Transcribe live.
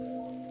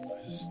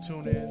just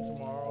tune in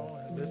tomorrow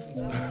and listen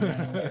to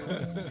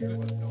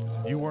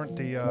it. You weren't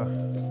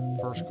the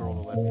first girl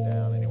to let me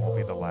down, and you won't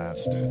be the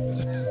last.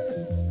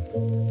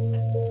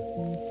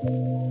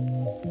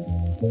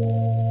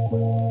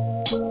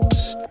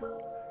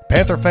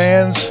 Panther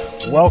fans,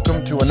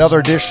 welcome to another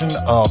edition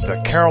of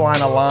the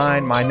Carolina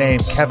Line. My name,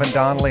 Kevin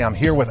Donnelly. I'm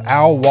here with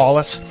Al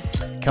Wallace.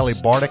 Kelly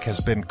Bardick has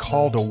been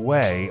called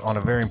away on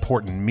a very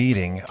important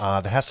meeting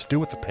that has to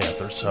do with the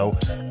Panthers, so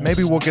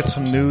maybe we'll get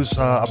some news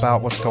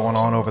about what's going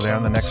on over there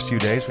in the next few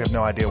days. We have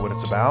no idea what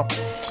it's about,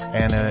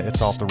 and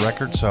it's off the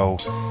record, so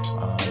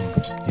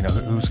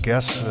whose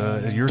guess?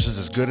 Yours is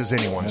as good as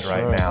anyone's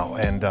right now,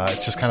 and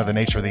it's just kind of the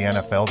nature of the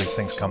NFL. These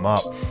things come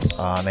up,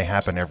 and they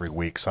happen every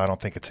week, so I don't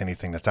think it's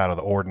anything that's out of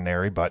the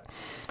ordinary, but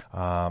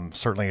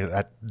certainly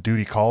that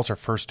duty calls, our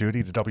first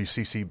duty to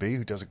WCCB,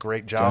 who does a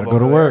great job. Gotta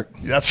go to work.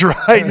 That's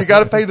right. You got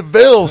to pay the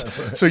bills.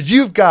 Right. So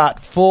you've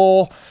got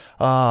full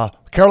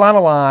Carolina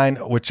line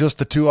with just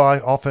the two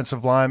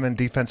offensive linemen,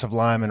 defensive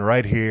linemen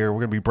right here. We're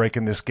going to be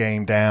breaking this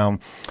game down.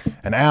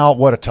 And Al,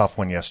 what a tough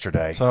one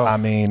yesterday. I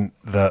mean,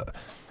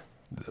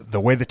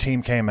 the way the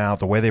team came out,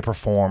 the way they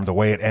performed, the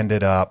way it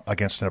ended up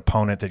against an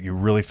opponent that you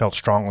really felt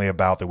strongly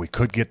about, that we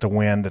could get the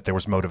win, that there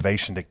was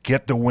motivation to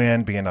get the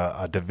win, being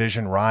a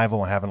division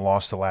rival and having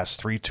lost the last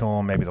three to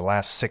them. Maybe the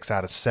last 6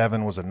 out of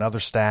 7 was another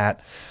stat.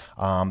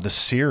 The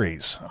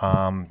series,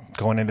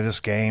 going into this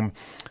game,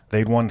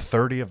 they'd won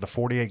 30 of the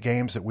 48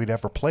 games that we'd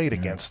ever played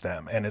against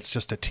them. And it's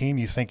just a team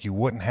you think you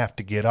wouldn't have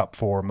to get up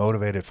for,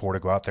 motivated for, to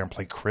go out there and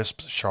play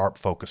crisp, sharp,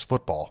 focused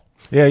football.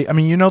 Yeah, I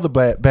mean, you know the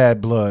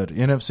bad blood,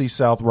 NFC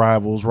South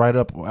rivals, right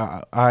up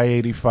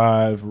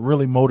I-85,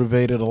 really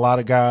motivated a lot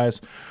of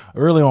guys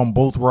early on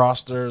both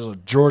rosters,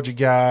 Georgia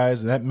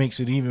guys, and that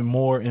makes it even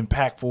more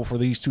impactful for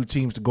these two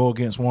teams to go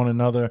against one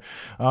another,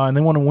 and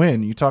they want to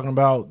win. You're talking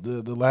about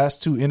the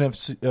last two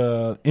NFC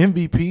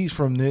MVPs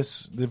from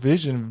this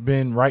division have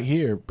been right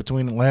here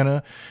between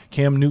Atlanta,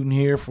 Cam Newton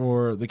here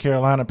for the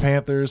Carolina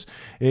Panthers.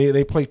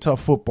 They play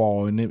tough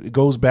football, and it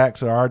goes back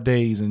to our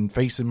days and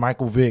facing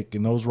Michael Vick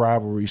and those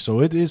rivalries.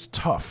 So it is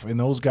tough, and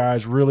those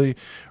guys really,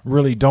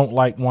 really don't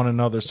like one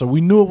another. So we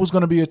knew it was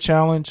going to be a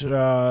challenge.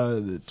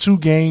 2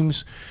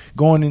 games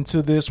going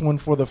into this one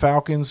for the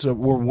Falcons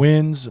were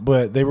wins,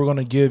 but they were going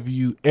to give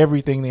you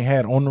everything they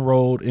had on the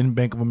road in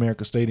Bank of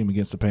America Stadium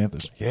against the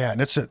Panthers. Yeah,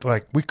 and it's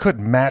like we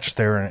couldn't match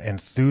their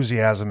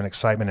enthusiasm and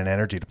excitement and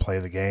energy to play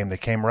the game. They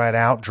came right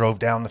out, drove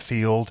down the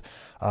field,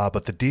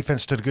 but the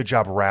defense did a good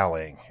job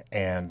rallying.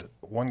 And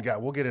one guy,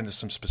 we'll get into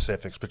some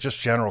specifics, but just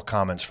general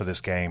comments for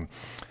this game.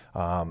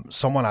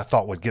 Someone I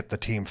thought would get the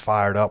team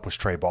fired up was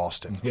Trey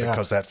Boston,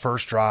 because that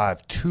first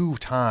drive 2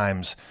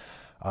 times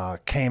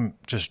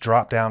just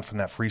dropped down from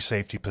that free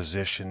safety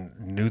position,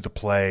 knew the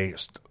play,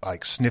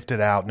 like sniffed it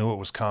out, knew it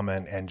was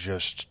coming, and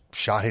just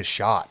shot his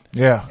shot.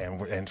 Yeah.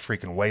 And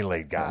freaking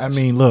waylaid guys. I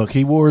mean, look,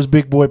 he wore his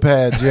big boy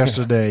pads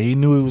yesterday. He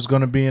knew he was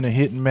going to be in a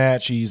hit and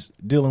match. He's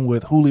dealing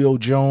with Julio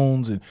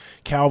Jones and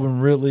Calvin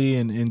Ridley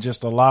and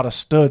just a lot of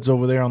studs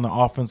over there on the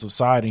offensive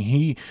side. And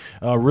he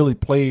really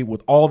played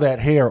with all that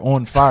hair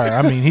on fire.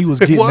 I mean, he was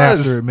getting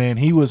after it, man.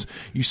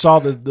 You saw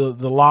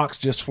the locks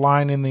just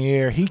flying in the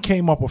air. He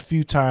came up a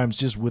few times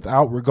just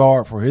without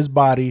regard for his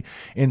body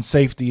and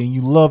safety. And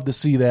you love to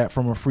see that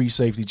from a free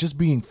safety, just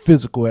being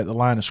physical at the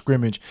line of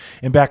scrimmage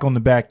and back on the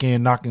back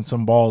end, knocking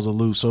some balls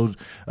loose. So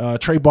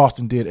Trey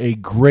Boston did a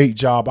great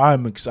job. I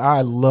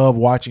love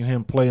watching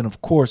him play, and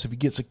of course, if he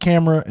gets a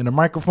camera and a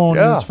microphone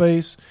in his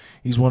face,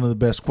 he's one of the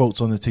best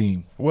quotes on the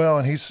team. Well,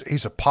 and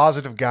he's a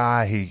positive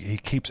guy. He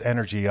keeps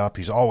energy up.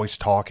 He's always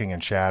talking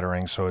and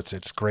chattering. So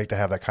it's great to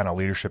have that kind of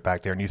leadership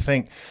back there. And you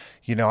think,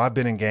 I've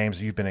been in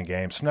games, you've been in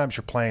games. Sometimes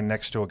you're playing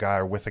next to a guy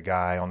or with a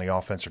guy on the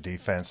offense or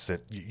defense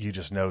that you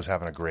just know is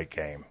having a great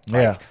game.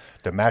 Like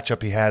the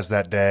matchup he has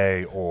that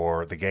day,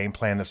 or the game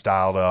plan that's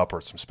dialed up,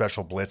 or some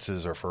special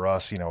blitzes, or for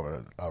us,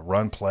 a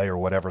run play or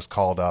whatever's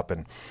called up,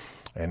 and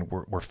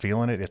we're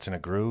feeling it. It's in a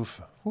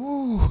groove.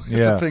 Ooh,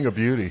 it's a thing of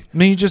beauty. I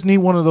mean, you just need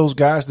one of those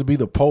guys to be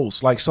the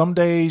post. Like some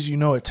days,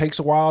 it takes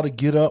a while to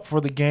get up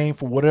for the game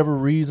for whatever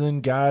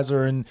reason. Guys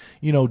are in,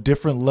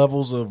 different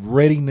levels of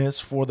readiness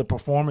for the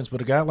performance.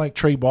 But a guy like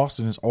Trey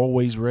Boston is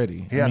always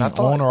ready. Yeah,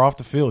 on or off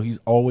the field, he's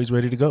always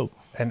ready to go.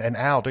 And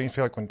Al, don't you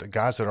feel like when the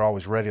guys that are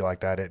always ready like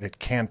that, it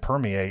can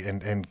permeate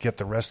and get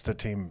the rest of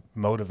the team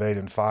motivated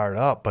and fired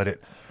up, but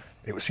it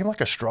would seem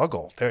like a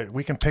struggle.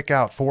 We can pick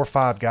out 4 or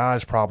 5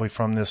 guys probably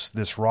from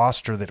this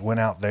roster that went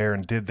out there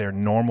and did their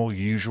normal,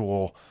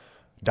 usual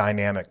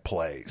dynamic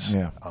plays.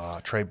 Yeah.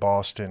 Trey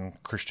Boston,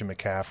 Christian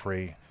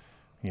McCaffrey,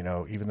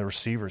 even the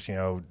receivers,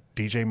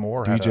 DJ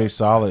Moore had DJ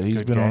solid.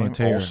 He's been game. on a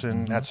tear.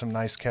 Olsen had some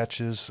nice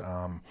catches.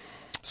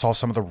 Saw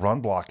some of the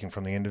run blocking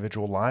from the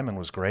individual linemen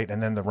was great.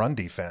 And then the run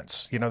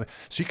defense, so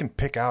you can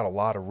pick out a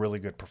lot of really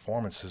good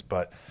performances,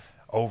 but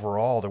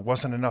overall there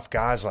wasn't enough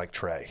guys like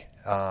Trey.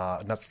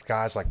 Enough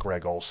guys like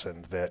Greg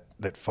Olsen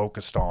that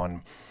focused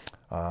on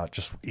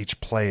just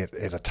each play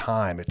at a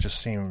time. It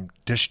just seemed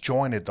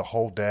disjointed the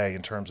whole day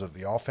in terms of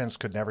the offense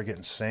could never get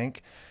in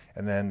sync,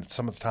 And then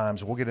some of the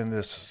times, we'll get into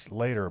this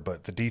later,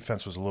 but the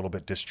defense was a little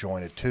bit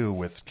disjointed too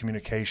with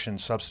communication,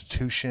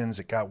 substitutions.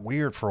 It got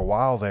weird for a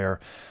while there.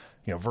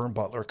 Vern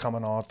Butler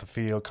coming off the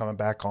field, coming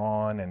back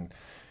on. And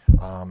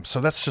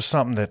so that's just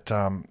something that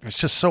it's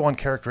just so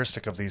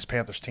uncharacteristic of these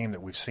Panthers team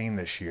that we've seen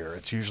this year.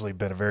 It's usually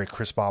been a very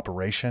crisp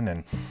operation.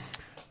 And,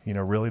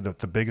 really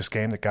the biggest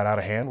game that got out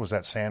of hand was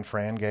that San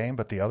Fran game.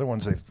 But the other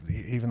ones,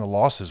 even the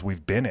losses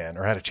we've been in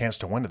or had a chance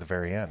to win at the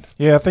very end.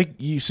 Yeah, I think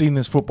you've seen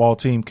this football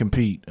team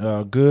compete,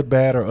 good,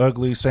 bad, or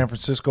ugly. San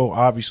Francisco,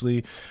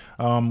 obviously,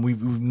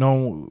 we've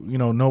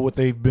know what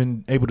they've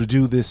been able to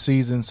do this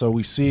season. So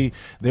we see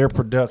their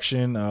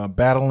production,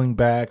 battling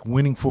back,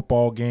 winning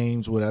football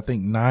games with, I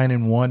think,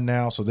 9-1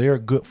 now. So they're a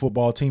good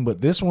football team. But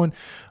this one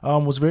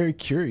was very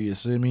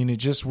curious. I mean, it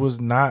just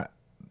was not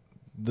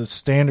the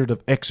standard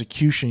of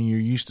execution you're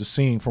used to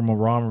seeing from a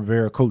Ron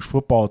Rivera coach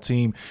football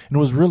team. And it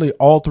was really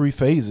all three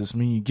phases. I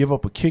mean, you give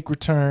up a kick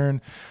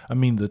return. I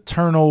mean, the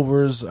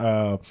turnovers,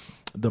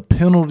 the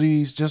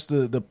penalties, just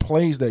the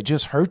plays that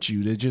just hurt you.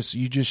 You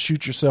just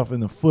shoot yourself in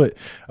the foot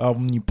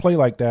when you play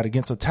like that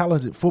against a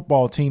talented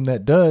football team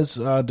that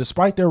does,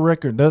 despite their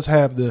record, does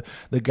have the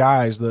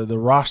guys, the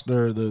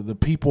roster, the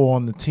people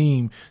on the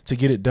team to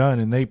get it done.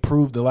 And they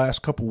proved the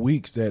last couple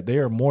weeks that they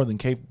are more than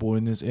capable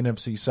in this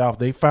NFC South.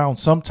 They found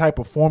some type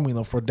of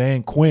formula for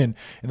Dan Quinn,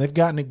 and they've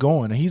gotten it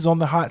going. He's on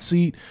the hot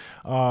seat.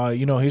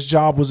 His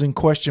job was in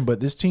question,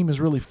 but this team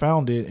has really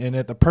found it, and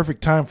at the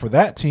perfect time for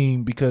that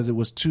team because it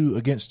was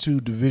against two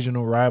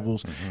divisional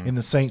rivals in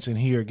the Saints and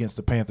here against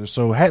the Panthers.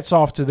 So hats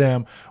off to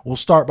them. We'll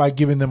start by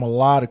giving them a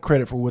lot of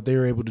credit for what they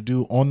were able to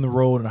do on the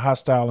road in a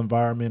hostile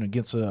environment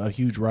against a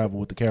huge rival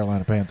with the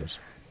Carolina Panthers.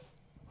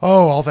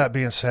 Oh, all that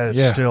being said,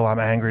 still I'm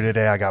angry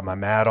today. I got my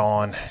mat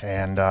on,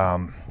 and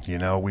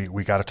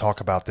we got to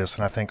talk about this.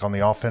 And I think on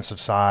the offensive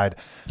side,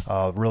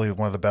 really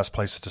one of the best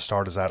places to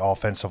start is that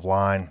offensive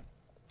line.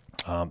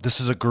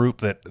 This is a group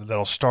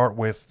that'll start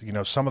with,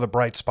 some of the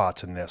bright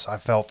spots in this. I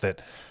felt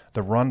that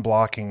the run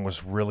blocking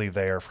was really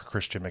there for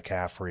Christian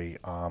McCaffrey.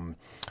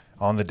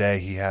 On the day,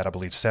 he had, I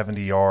believe,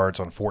 70 yards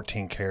on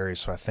 14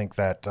 carries, so I think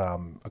that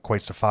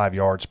equates to 5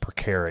 yards per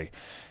carry.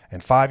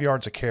 And 5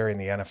 yards a carry in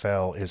the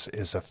NFL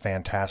is a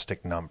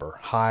fantastic number.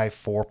 High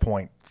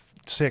 4.6,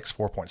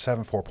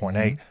 4.7,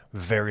 4.8,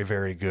 very,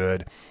 very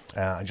good.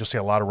 And you'll see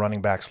a lot of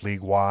running backs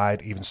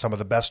league-wide. Even some of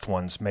the best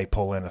ones may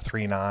pull in a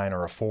 3.9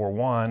 or a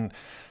 4.1.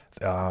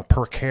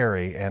 Per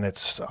carry, and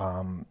it's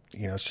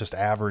it's just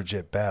average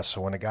at best.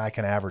 So when a guy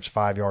can average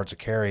 5 yards a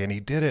carry, and he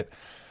did it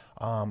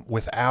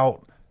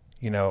without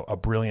a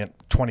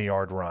brilliant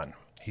 20-yard run,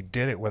 he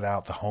did it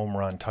without the home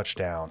run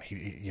touchdown.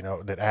 He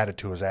that added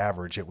to his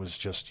average. It was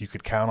just you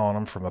could count on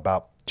him from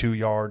about 2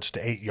 yards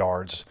to 8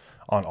 yards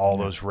on all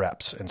those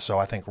reps. And so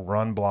I think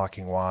run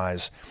blocking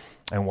wise,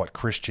 and what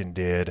Christian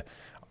did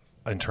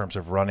in terms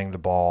of running the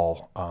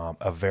ball,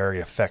 a very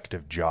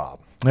effective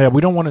job. Yeah,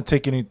 we don't want to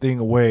take anything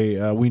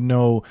away. We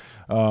know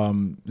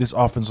this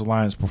offensive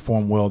line has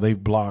performed well.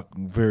 They've blocked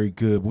very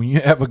good. When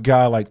you have a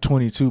guy like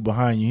 22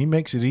 behind you, he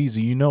makes it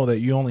easy. You know that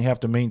you only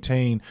have to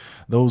maintain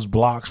those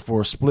blocks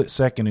for a split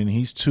second, and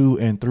he's to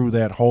and through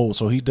that hole.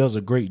 So he does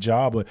a great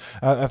job. But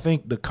I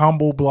think the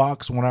combo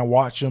blocks, when I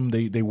watch them,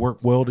 they work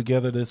well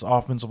together, this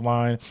offensive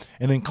line.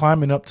 And then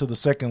climbing up to the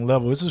second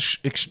level, it's an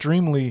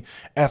extremely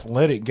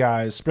athletic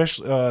guy,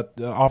 especially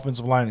the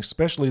offensive line,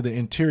 especially the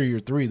interior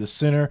three, the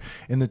center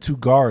and the two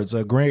guards.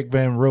 Greg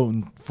Van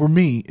Roten, for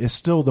me, is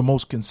still the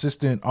most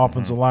consistent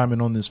offensive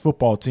lineman on this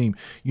football team.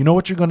 You know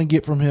what you're going to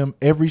get from him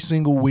every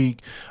single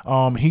week.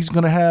 He's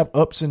going to have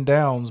ups and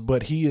downs,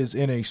 but he is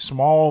in a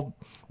small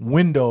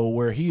window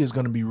where he is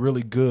going to be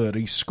really good.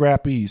 He's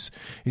scrappy.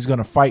 He's going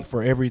to fight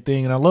for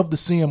everything. And I love to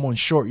see him on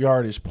short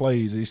yardage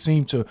plays. They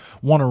seem to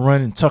want to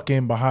run and tuck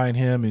in behind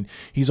him, and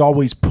he's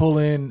always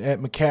pulling at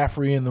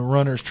McCaffrey and the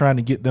runners trying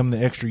to get them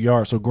the extra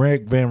yard. So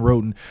Greg Van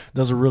Roten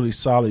does a really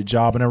solid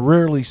job, and I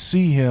rarely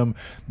see him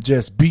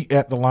just beat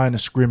at the line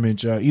of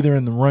scrimmage, either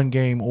in the run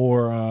game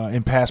or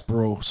in pass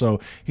pro.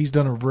 So he's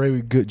done a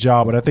very good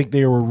job, but I think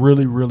they were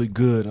really, really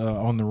good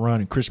on the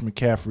run, and Chris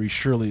McCaffrey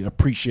surely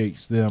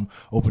appreciates them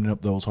opening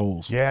up those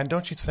holes. Yeah, and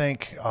don't you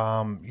think,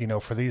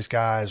 for these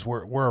guys,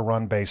 we're a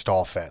run-based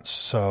offense.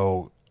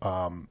 So,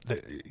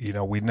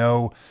 we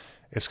know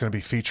it's going to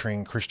be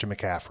featuring Christian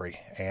McCaffrey,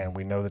 and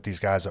we know that these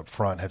guys up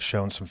front have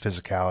shown some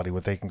physicality,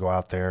 what they can go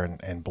out there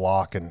and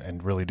block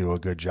and really do a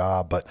good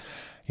job. But,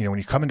 when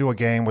you come into a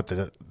game with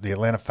the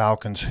Atlanta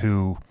Falcons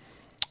who,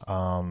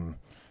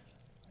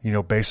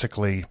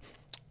 basically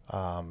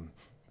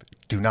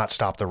do not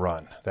stop the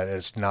run. That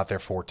is not their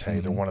forte.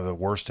 They're one of the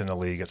worst in the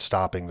league at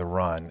stopping the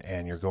run,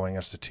 and you're going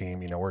against a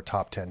team, we're a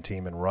top 10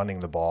 team in running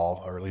the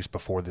ball, or at least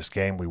before this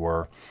game we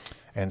were.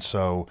 And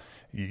so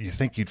you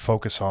think you'd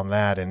focus on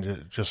that,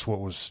 and just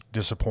what was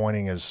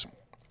disappointing is,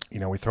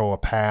 we throw a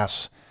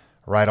pass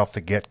right off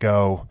the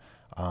get-go,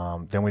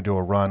 then we do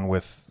a run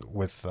with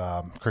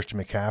Christian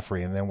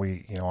McCaffrey, and then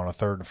we, on a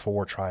 3rd and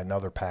 4, try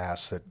another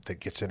pass that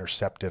gets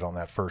intercepted on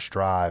that first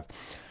drive.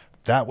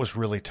 That was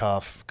really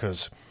tough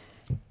because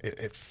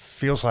it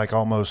feels like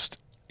almost,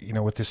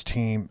 with this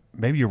team,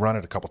 maybe you run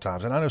it a couple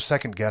times. And I know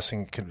second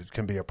guessing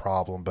can be a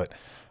problem, but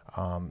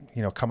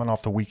coming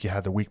off the week you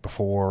had the week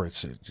before,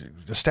 it's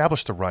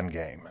established the run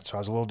game. And so I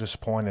was a little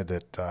disappointed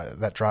that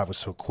that drive was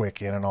so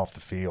quick in and off the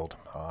field.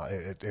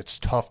 It's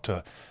tough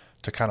to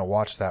kind of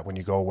watch that when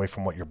you go away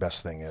from what your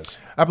best thing is.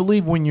 I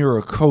believe when you're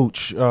a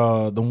coach,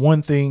 the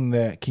one thing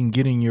that can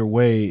get in your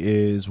way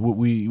is what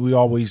we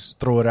always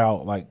throw it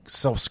out like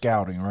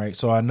self-scouting, right?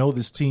 So I know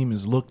this team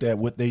has looked at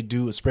what they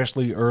do,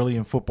 especially early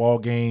in football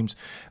games,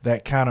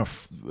 that kind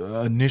of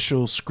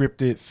initial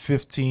scripted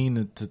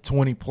 15 to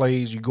 20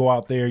 plays. You go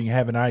out there and you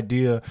have an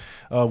idea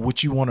of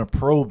what you want to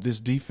probe this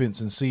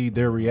defense and see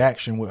their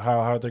reaction, with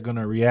how they're going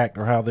to react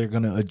or how they're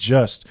going to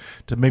adjust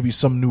to maybe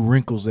some new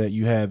wrinkles that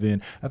you have in.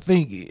 I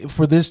think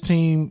for this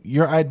team,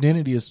 your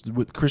identity is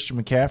with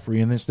Christian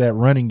McCaffrey, and it's that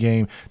running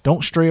game.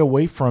 Don't stray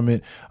away from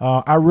it.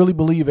 I really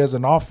believe as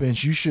an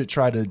offense, you should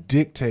try to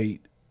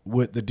dictate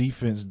what the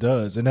defense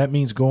does, and that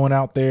means going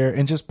out there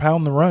and just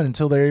pound the run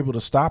until they're able to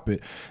stop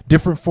it.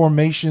 Different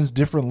formations,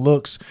 different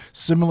looks,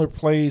 similar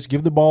plays,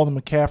 give the ball to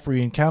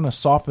McCaffrey and kind of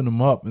soften him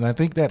up, and I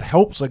think that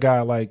helps a guy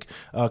like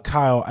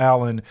Kyle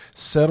Allen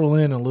settle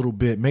in a little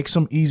bit, make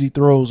some easy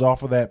throws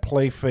off of that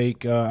play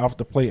fake, off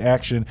the play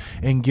action,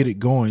 and get it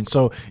going.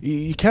 So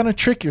you kind of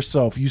trick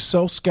yourself. You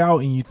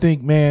self-scout and you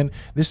think, man,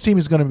 this team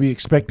is going to be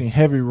expecting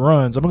heavy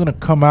runs. I'm going to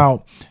come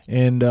out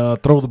and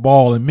throw the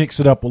ball and mix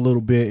it up a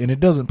little bit, and it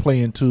doesn't play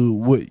into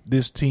what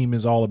this team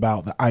is all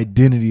about, the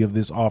identity of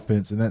this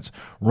offense, and that's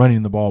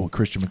running the ball with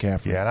Christian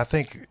McCaffrey. Yeah, and I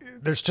think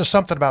there's just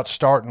something about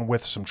starting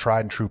with some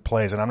tried and true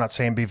plays, and I'm not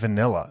saying be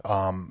vanilla.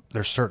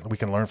 There's certainly, we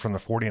can learn from the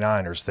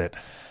 49ers that,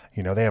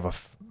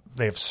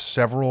 they have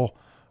several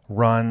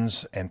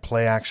runs and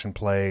play action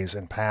plays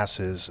and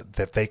passes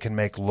that they can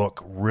make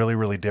look really,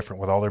 really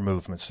different with all their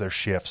movements, their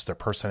shifts, their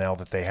personnel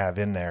that they have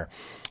in there.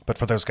 But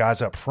for those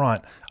guys up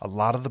front, a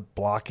lot of the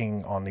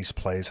blocking on these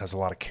plays has a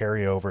lot of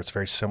carryover. It's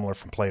very similar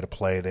from play to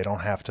play. They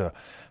don't have to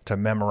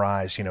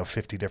memorize,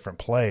 50 different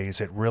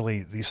plays.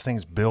 These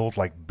things build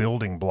like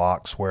building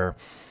blocks where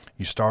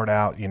you start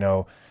out,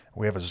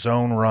 we have a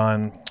zone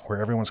run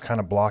where everyone's kind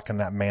of blocking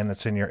that man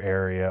that's in your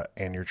area,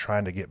 and you're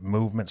trying to get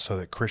movement so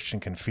that Christian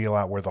can feel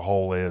out where the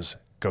hole is,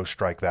 go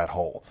strike that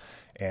hole.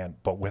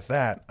 But with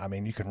that,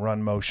 you can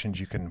run motions,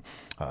 you can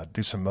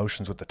do some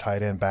motions with the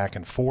tight end back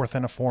and forth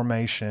in a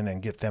formation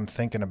and get them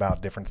thinking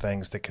about different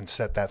things that can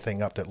set that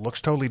thing up that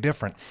looks totally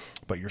different,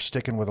 but you're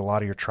sticking with a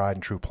lot of your tried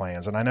and true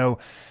plans. And I know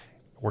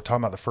we're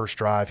talking about the first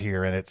drive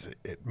here, and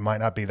it might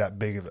not be that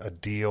big of a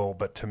deal,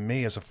 but to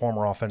me as a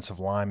former offensive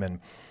lineman,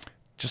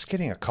 just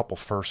getting a couple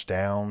first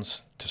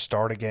downs to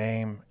start a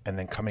game and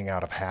then coming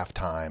out of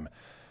halftime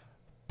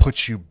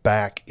puts you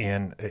back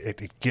in.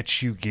 It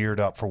gets you geared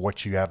up for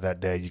what you have that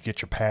day. You get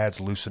your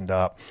pads loosened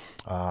up,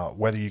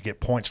 whether you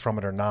get points from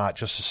it or not,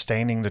 just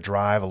sustaining the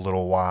drive a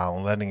little while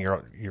and letting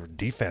your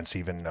defense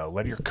even know,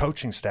 letting your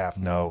coaching staff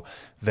know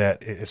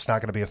that it's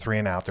not going to be a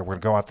 3-and-out, that we're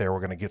going to go out there, we're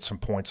going to get some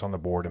points on the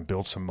board and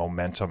build some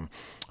momentum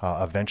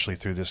eventually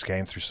through this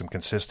game, through some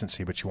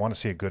consistency. But you want to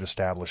see a good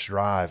established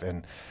drive.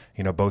 And,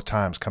 both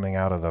times coming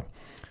out of the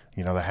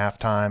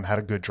halftime, had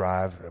a good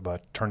drive,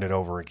 but turned it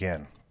over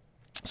again.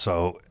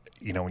 So,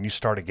 when you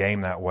start a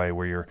game that way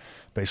where you're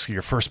basically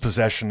your first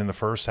possession in the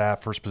first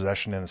half, first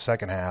possession in the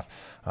second half,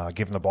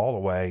 giving the ball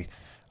away,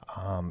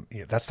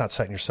 that's not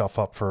setting yourself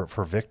up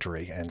for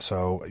victory. And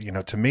so,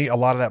 to me, a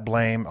lot of that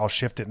blame, I'll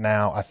shift it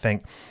now. I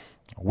think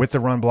with the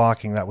run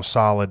blocking, that was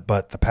solid,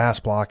 but the pass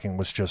blocking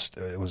was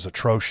it was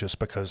atrocious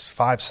because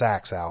 5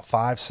 sacks,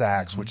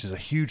 which is a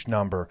huge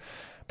number.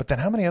 But then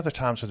how many other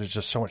times where there's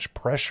just so much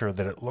pressure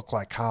that it looked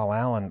like Kyle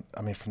Allen,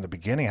 from the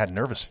beginning, had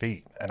nervous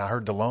feet. And I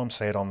heard Delhomme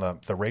say it on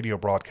the radio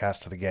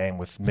broadcast of the game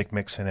with Mick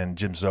Mixon and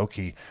Jim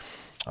Zoki,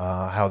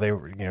 how they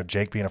were,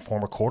 Jake being a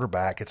former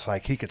quarterback, it's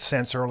like he could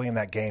sense early in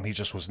that game he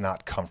just was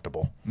not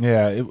comfortable.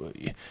 Yeah,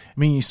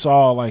 you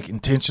saw like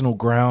intentional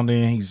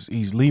grounding.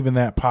 He's leaving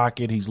that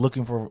pocket. He's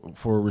looking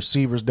for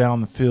receivers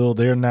down the field.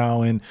 They're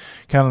now in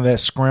kind of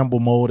that scramble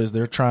mode as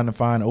they're trying to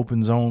find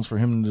open zones for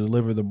him to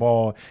deliver the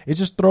ball. It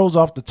just throws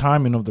off the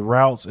timing of the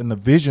routes and the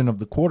vision of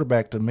the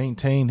quarterback to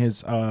maintain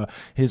his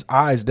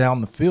eyes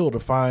down the field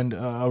to find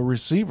a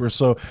receiver.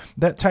 So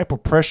that type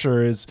of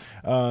pressure is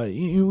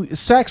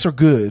sacks are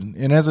good.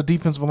 And as a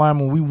defensive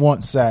lineman, we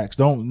want sacks.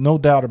 No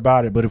doubt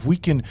about it. But if we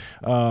can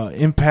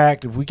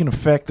impact, if we can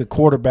affect the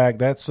quarterback,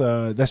 that's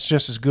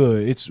just as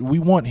good. We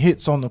want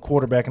hits on the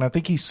quarterback, and I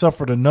think he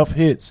suffered enough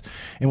hits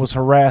and was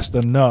harassed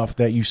enough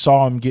that you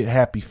saw him get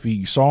happy feet.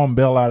 You saw him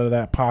bail out of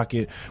that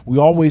pocket. We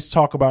always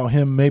talk about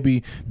him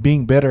maybe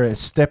being better at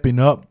stepping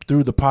up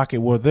through the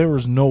pocket where there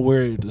was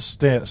nowhere to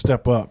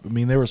step up.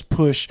 There was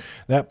push.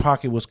 That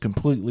pocket was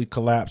completely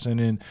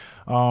collapsing. And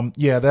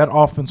that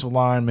offensive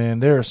line, man,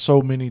 there are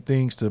so many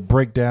things to break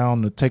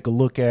breakdown to take a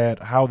look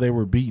at how they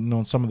were beaten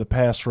on some of the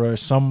pass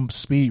rush, some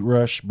speed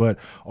rush, but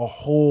a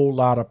whole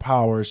lot of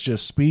power. It's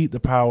just speed,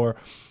 the power.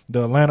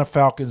 The Atlanta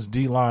Falcons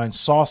D-line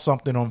saw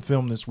something on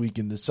film this week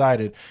and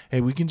decided, hey,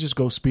 we can just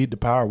go speed to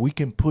power. We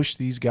can push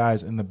these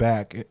guys in the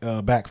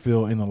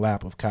backfield in the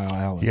lap of Kyle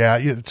Allen. Yeah,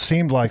 it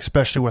seemed like,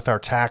 especially with our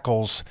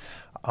tackles,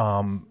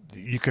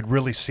 you could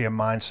really see a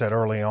mindset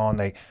early on.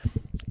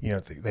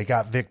 They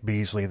got Vic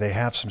Beasley. They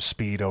have some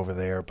speed over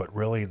there, but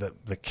really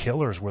the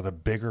killers were the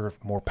bigger,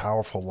 more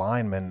powerful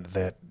linemen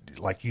that,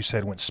 like you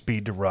said, went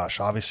speed to rush.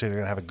 Obviously, they're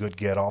going to have a good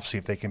get-off, see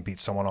if they can beat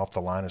someone off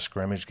the line of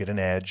scrimmage, get an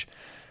edge.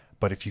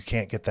 But if you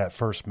can't get that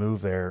first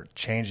move there,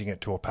 changing it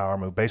to a power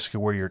move,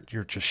 basically where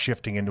you're just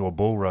shifting into a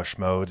bull rush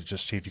mode to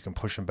just see if you can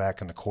push them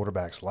back in the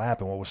quarterback's lap.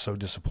 And what was so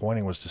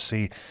disappointing was to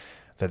see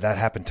that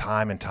happened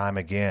time and time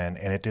again,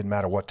 and it didn't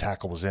matter what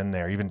tackle was in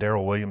there. Even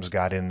Darrell Williams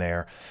got in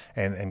there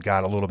and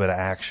got a little bit of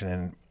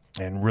action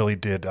and really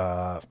did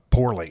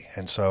poorly.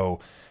 And so,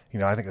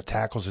 I think the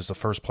tackles is the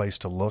first place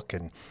to look.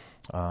 And,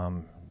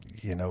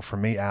 for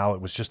me, Al,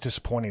 it was just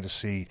disappointing to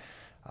see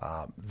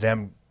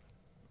them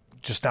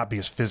just not be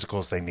as physical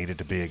as they needed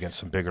to be against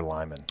some bigger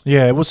linemen.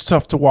 Yeah, it was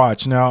tough to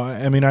watch. Now,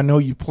 I mean, I know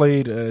you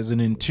played as an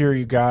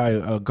interior guy,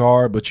 a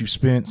guard, but you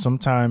spent some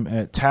time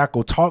at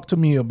tackle. Talk to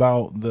me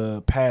about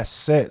the past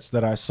sets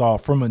that I saw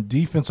from a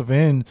defensive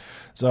end,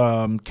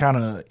 kind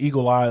of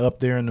eagle eye up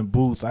there in the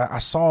booth. I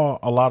saw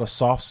a lot of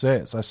soft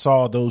sets. I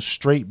saw those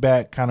straight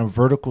back kind of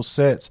vertical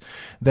sets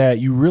that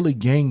you really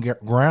gain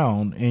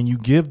ground, and you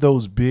give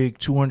those big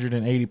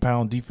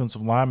 280-pound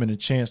defensive linemen a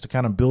chance to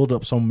kind of build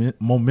up some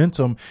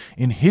momentum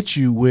and hit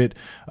you with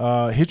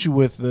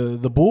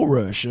the bull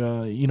rush.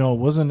 It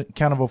wasn't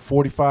kind of a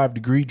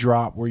 45-degree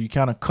drop where you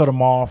kind of cut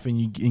them off and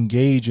you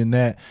engage in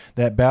that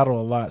battle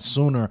a lot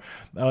sooner.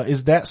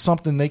 Is that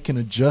something they can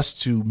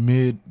adjust to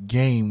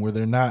mid-game where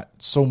they're not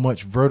so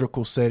much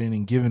vertical setting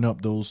and giving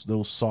up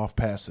those soft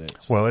pass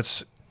sets? Well,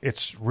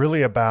 it's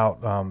really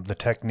about the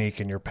technique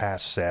in your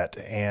pass set,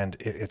 and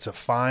it's a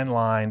fine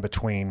line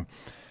between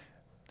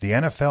the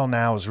NFL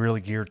now is really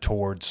geared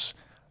towards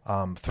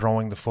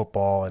throwing the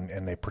football,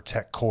 and they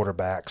protect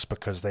quarterbacks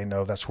because they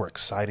know that's where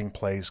exciting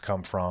plays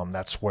come from.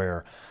 That's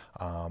where,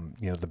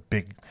 the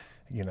big,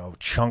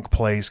 chunk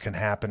plays can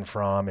happen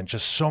from, and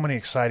just so many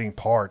exciting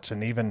parts.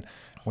 And even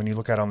when you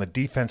look at on the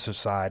defensive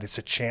side, it's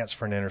a chance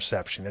for an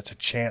interception. It's a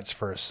chance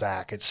for a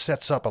sack. It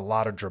sets up a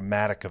lot of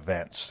dramatic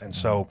events. And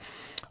so,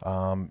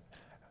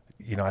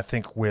 I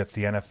think with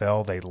the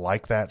NFL, they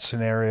like that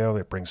scenario.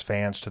 It brings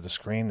fans to the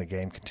screen. The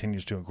game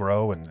continues to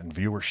grow, and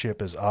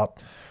viewership is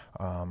up.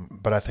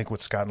 But I think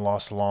what's gotten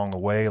lost along the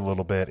way a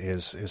little bit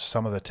is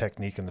some of the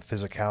technique and the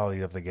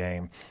physicality of the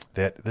game.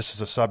 That this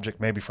is a subject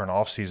maybe for an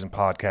off-season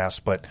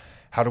podcast, but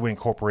how do we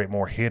incorporate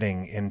more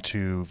hitting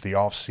into the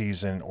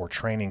off-season or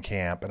training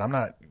camp? And I'm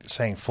not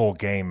saying full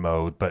game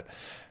mode, but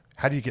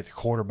how do you get the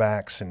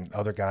quarterbacks and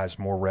other guys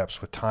more reps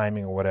with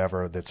timing or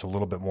whatever that's a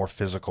little bit more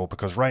physical?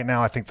 Because right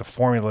now I think the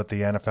formula that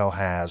the NFL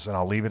has, and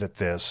I'll leave it at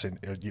this, and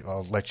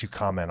I'll let you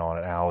comment on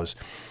it, Al, is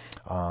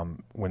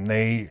when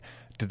they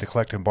did the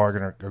collective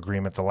bargaining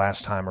agreement the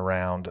last time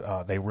around,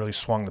 they really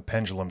swung the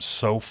pendulum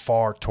so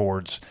far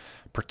towards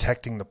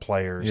protecting the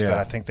players that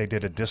I think they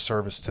did a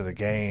disservice to the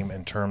game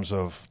in terms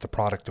of the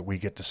product that we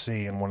get to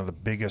see. And one of the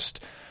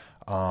biggest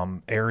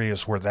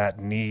areas where that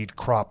need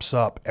crops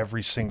up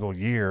every single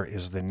year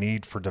is the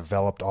need for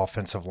developed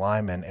offensive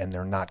linemen, and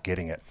they're not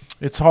getting it.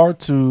 It's hard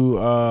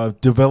to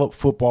develop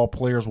football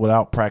players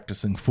without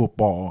practicing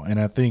football, and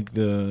I think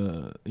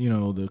the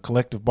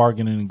collective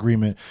bargaining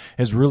agreement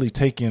has really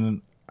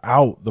taken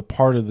out the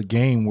part of the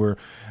game where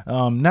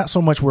not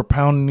so much we're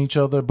pounding each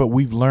other, but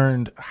we've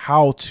learned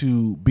how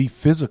to be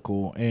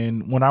physical.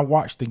 And when I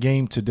watched the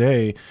game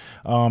today,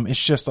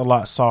 it's just a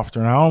lot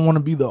softer. And I don't want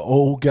to be the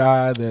old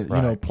guy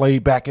that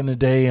played back in the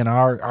day and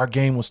our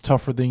game was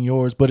tougher than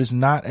yours, but it's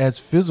not as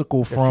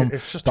physical from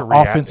it's just the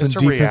offense and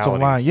defensive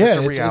line. Yeah,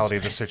 it's a reality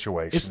of the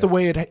situation. It's the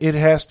way it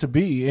has to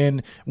be.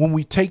 And when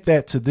we take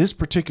that to this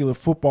particular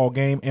football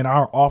game and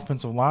our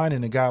offensive line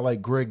and a guy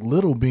like Greg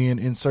Little being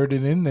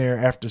inserted in there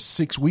after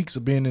 6 weeks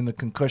of being in the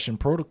concussion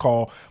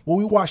protocol, well,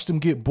 we watched him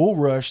get bull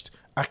rushed.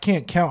 I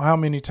can't count how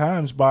many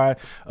times by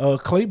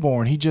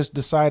Claiborne. He just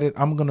decided,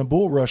 I'm going to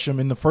bull rush him.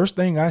 And the first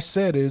thing I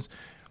said is,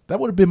 that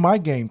would have been my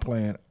game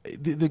plan.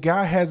 The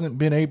guy hasn't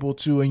been able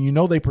to,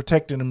 and they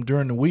protected him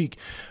during the week.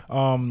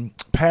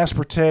 Pass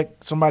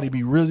protect, somebody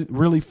be really,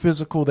 really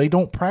physical. They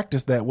don't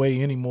practice that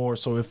way anymore.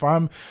 So if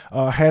I'm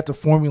had to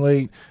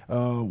formulate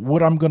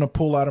what I'm going to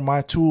pull out of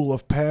my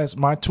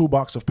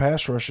toolbox of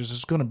pass rushers,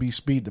 it's going to be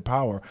speed to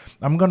power.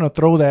 I'm going to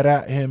throw that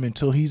at him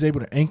until he's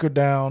able to anchor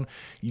down.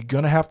 You're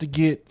going to have to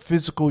get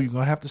physical. You're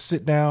going to have to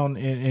sit down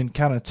and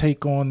kind of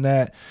take on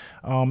that,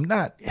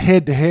 not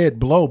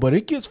head-to-head blow, but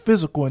it gets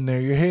physical in there.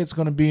 Your head's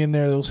going to be in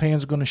there. Those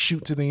hands are going to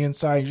shoot to the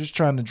inside. You're just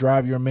trying to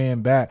drive your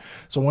man back.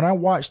 So when I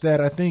watched that,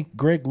 I think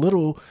Greg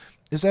Little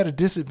is at a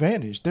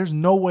disadvantage. There's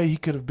no way he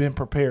could have been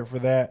prepared for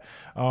that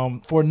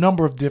for a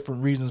number of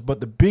different reasons.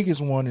 But the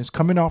biggest one is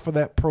coming off of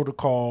that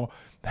protocol.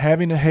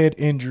 having a head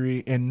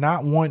injury and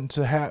not wanting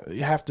to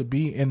have to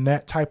be in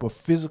that type of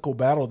physical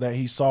battle that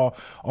he saw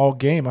all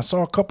game. I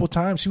saw a couple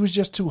times he was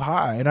just too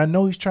high, and I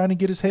know he's trying to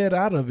get his head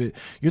out of it.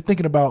 You're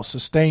thinking about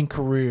sustained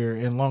career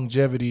and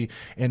longevity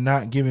and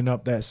not giving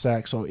up that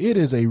sack. So it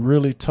is a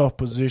really tough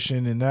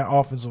position, and that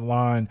offensive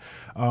line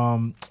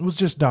was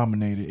just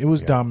dominated. It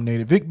was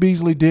dominated. Vic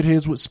Beasley did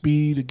his with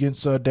speed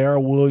against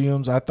Darrell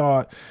Williams. I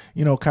thought,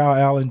 Kyle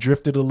Allen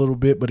drifted a little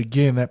bit, but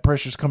again, that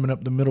pressure's coming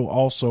up the middle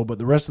also. But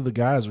the rest of the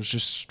guys was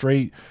just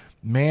straight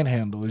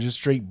manhandle, just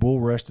straight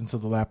bull rushed into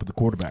the lap of the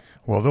quarterback.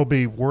 Well, they'll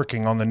be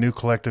working on the new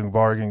collective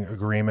bargaining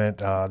agreement.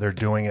 They're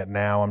doing it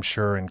now, I'm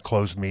sure, in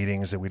closed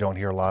meetings that we don't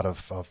hear a lot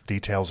of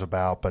details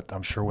about, but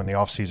I'm sure when the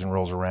offseason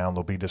rolls around,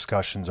 there'll be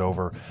discussions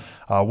over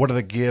what are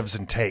the gives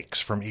and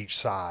takes from each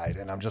side,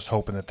 and I'm just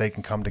hoping that they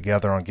can come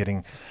together on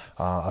getting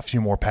a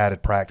few more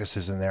padded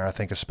practices in there, I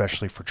think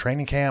especially for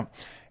training camp,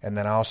 and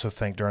then I also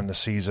think during the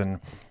season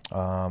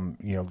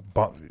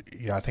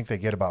I think they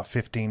get about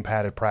 15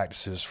 padded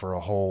practices for a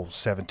whole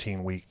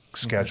 17-week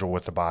schedule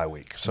with the bye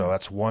week. So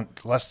that's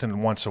less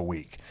than once a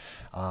week.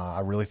 I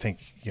really think,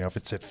 if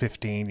it's at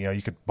 15,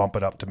 you could bump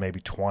it up to maybe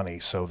 20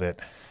 so that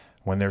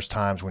when there's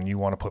times when you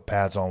want to put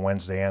pads on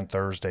Wednesday and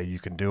Thursday, you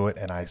can do it.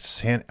 And I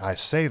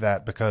say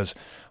that because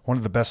one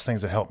of the best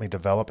things that helped me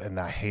develop, and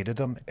I hated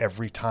them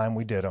every time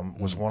we did them,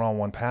 was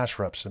one-on-one pass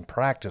reps in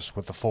practice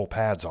with the full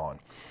pads on.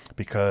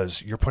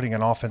 Because you're putting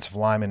an offensive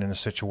lineman in a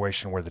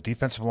situation where the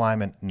defensive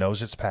lineman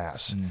knows its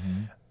pass.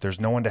 Mm-hmm. There's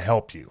no one to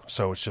help you.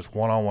 So it's just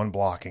one-on-one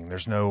blocking.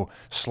 There's no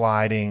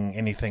sliding,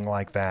 anything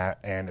like that.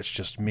 And it's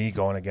just me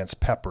going against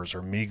Peppers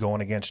or me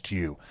going against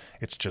you.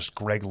 It's just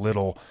Greg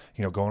Little,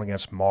 going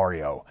against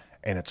Mario.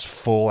 And it's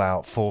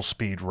full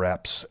speed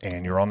reps.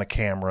 And you're on the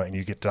camera and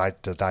you get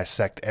to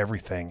dissect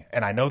everything.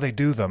 And I know they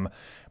do them,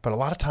 but a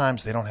lot of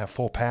times they don't have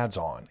full pads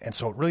on. And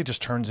so it really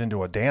just turns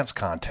into a dance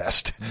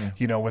contest,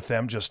 with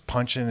them just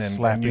punching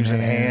and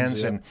using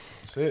hands. And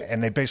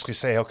they basically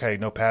say, okay,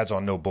 no pads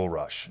on, no bull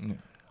rush. Mm.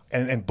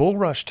 And bull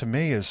rush to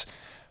me is,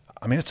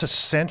 it's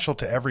essential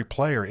to every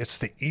player. It's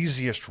the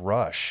easiest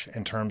rush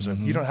in terms of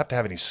you don't have to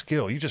have any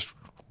skill. You just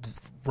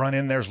run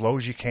in there as low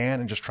as you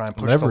can and just try and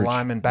push the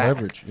lineman back.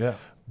 Leverage, yeah.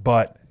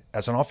 But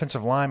as an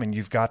offensive lineman,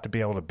 you've got to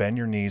be able to bend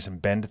your knees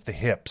and bend at the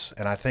hips.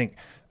 And I think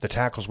the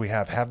tackles we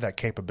have that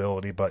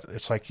capability, but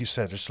it's like you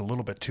said, just a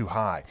little bit too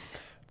high.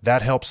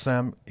 That helps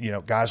them.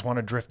 Guys want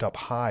to drift up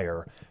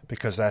higher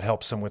because that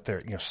helps them with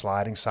their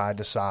sliding side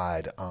to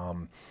side.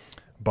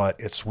 But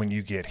it's when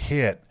you get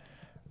hit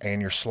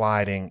and you're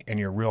sliding and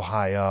you're real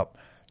high up,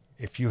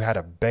 if you had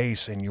a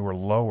base and you were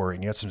lower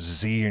and you had some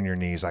Z in your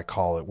knees, I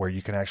call it, where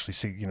you can actually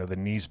see the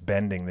knees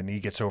bending, the knee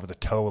gets over the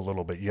toe a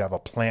little bit. You have a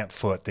plant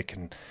foot that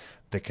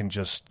can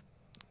just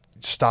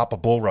stop a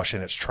bull rush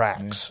in its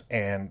tracks.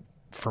 And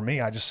for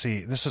me, I just see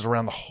this is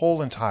around the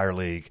whole entire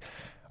league.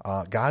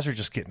 Guys are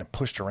just getting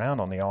pushed around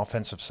on the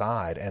offensive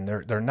side, and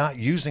they're not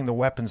using the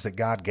weapons that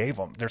God gave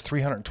them. They're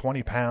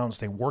 320 pounds.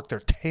 They work their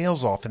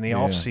tails off in the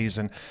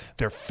offseason.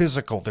 They're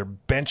physical. They're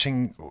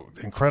benching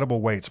incredible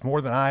weights, more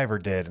than I ever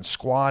did, and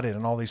squatted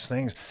and all these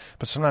things.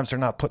 But sometimes they're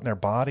not putting their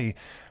body,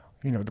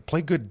 to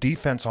play good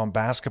defense on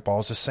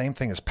basketball is the same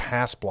thing as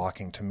pass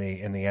blocking to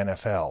me in the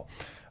NFL.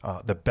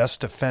 The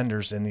best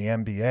defenders in the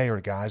NBA are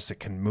guys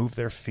that can move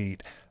their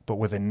feet, but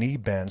with a knee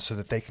bend so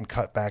that they can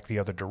cut back the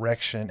other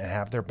direction and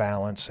have their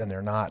balance, and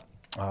they're not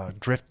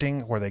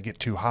drifting where they get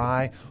too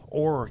high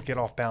or get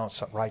off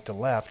balance right to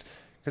left.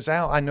 Because,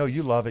 Al, I know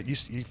you love it. You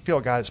feel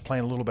a guy that's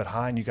playing a little bit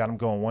high and you got him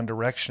going one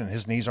direction and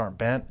his knees aren't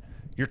bent,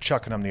 you're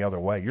chucking him the other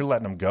way. You're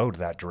letting him go to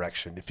that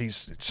direction. If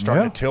he's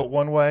starting to tilt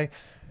one way,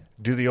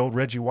 do the old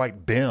Reggie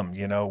White bim,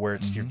 where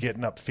it's you're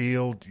getting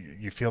upfield,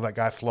 you feel that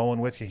guy flowing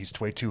with you, he's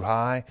way too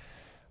high.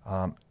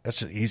 It's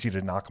just easy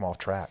to knock them off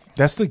track.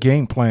 That's the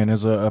game plan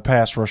as a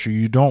pass rusher.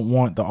 You don't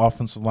want the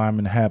offensive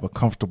lineman to have a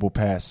comfortable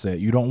pass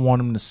set. You don't want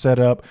them to set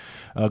up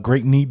a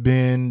great knee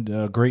bend,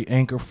 a great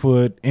anchor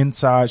foot,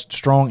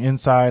 strong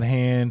inside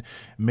hand,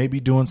 maybe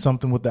doing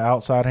something with the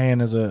outside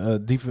hand as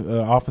a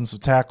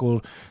offensive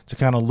tackle to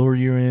kind of lure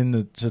you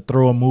in to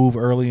throw a move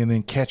early and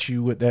then catch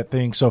you with that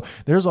thing. So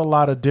there's a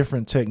lot of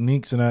different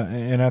techniques, and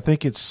I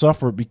think it's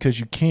suffered because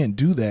you can't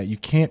do that. You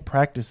can't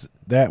practice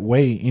that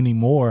way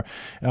anymore.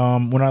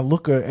 When I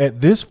look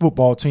at this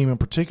football team in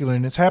particular,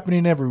 and it's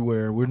happening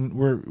everywhere,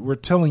 we're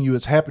telling you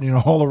it's happening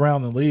all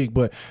around the league,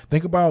 but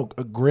think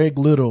about Greg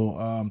Little,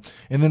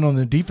 and then on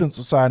the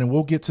defensive side, and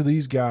we'll get to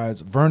these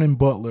guys, Vernon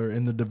Butler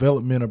and the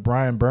development of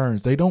Brian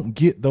Burns. They don't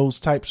get those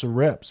types of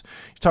reps.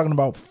 You're talking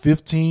about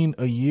 15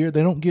 a year.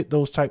 They don't get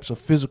those types of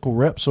physical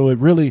reps, so it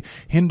really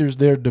hinders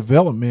their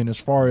development as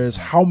far as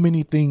how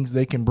many things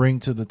they can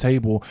bring to the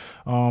table.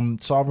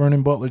 Saw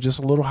Vernon Butler just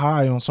a little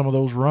high on some of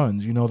those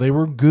runs. They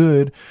were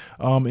good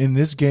in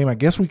this game. I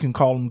guess we can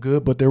call them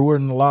good, but there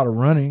weren't a lot of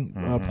running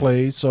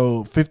plays.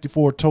 So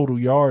 54 total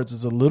yards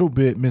is a little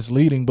bit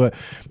misleading. But,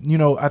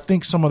 I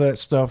think some of that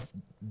stuff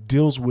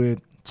deals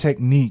with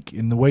technique,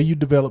 and the way you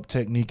develop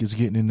technique is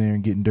getting in there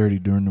and getting dirty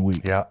during the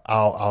week. Yeah,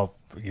 I'll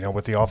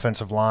with the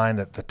offensive line,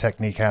 that the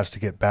technique has to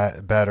get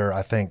better.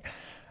 I think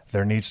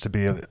there needs to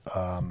be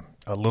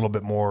a a little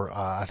bit more,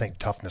 I think,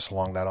 toughness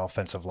along that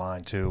offensive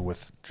line too,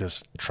 with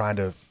just trying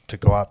to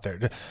go out there.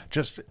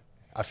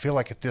 I feel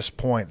like at this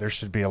point there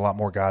should be a lot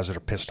more guys that are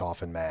pissed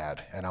off and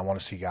mad, and I want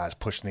to see guys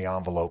pushing the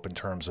envelope in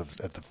terms of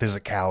the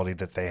physicality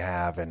that they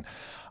have, and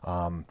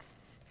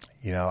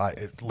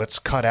let's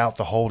cut out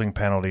the holding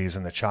penalties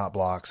and the chop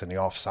blocks and the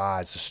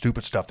offsides, the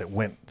stupid stuff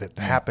that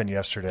happened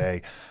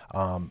yesterday.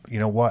 You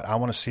know what? I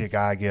want to see a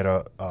guy get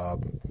a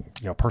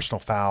personal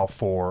foul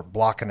for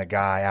blocking a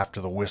guy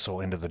after the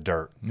whistle into the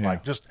dirt. Yeah.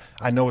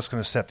 I know it's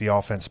going to set the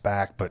offense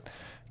back, but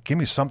give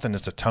me something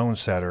that's a tone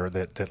setter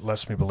that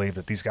lets me believe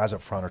that these guys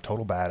up front are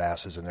total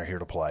badasses and they're here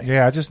to play.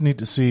 Yeah, I just need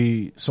to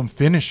see some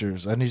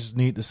finishers. I just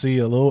need to see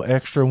a little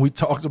extra. And we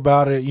talked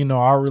about it,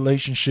 our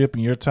relationship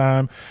and your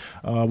time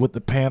with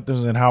the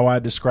Panthers and how I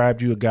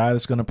described you, a guy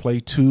that's going to play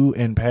to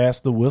and pass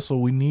the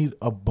whistle. We need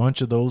a bunch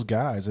of those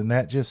guys, and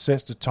that just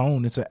sets the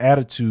tone. It's an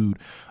attitude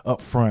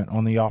up front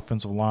on the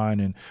offensive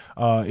line, and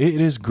it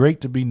is great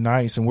to be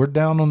nice. And we're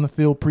down on the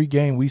field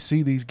pregame. We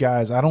see these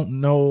guys. I don't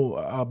know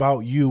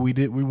about you. We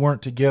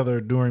weren't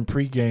together during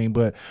pregame,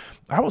 but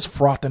I was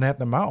frothing at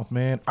the mouth,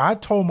 man. I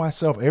told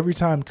myself every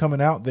time coming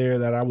out there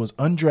that I was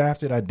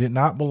undrafted. I did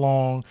not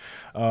belong.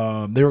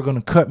 They were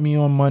going to cut me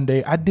on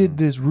Monday. I did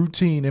this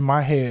routine in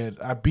my head.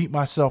 I beat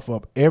myself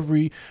up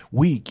every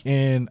week,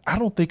 and I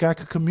don't think I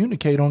could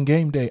communicate on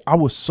game day. I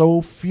was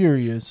so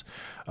furious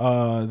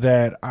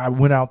that I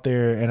went out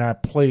there and I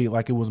played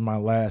like it was my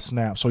last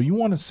snap. So you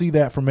want to see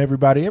that from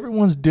everybody.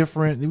 Everyone's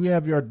different. We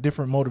have your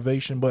different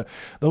motivation, but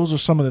those are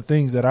some of the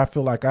things that I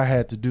feel like I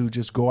had to do.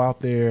 Just go out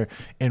there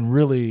and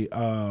really,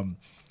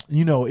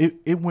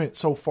 it went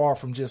so far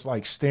from just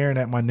like staring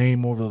at my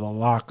name over the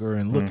locker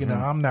and looking at,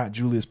 I'm not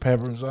Julius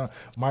Peppers,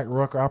 Mike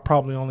Rucker. I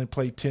probably only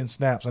played 10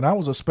 snaps, and I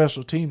was a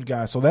special teams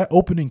guy. So that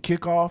opening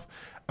kickoff,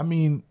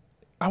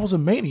 I was a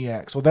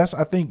maniac. So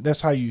I think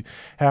that's how you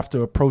have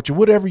to approach it.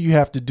 Whatever you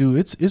have to do,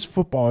 it's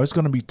football. It's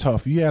going to be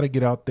tough. You got to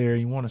get out there.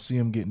 You want to see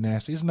them get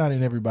nasty. It's not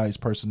in everybody's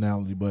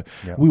personality, but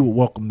we will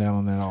welcome that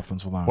on that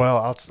offensive line.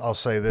 Well, I'll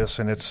say this,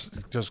 and it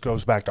just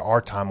goes back to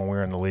our time when we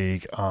were in the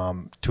league.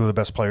 Two of the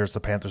best players the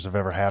Panthers have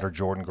ever had are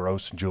Jordan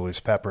Gross and Julius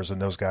Peppers,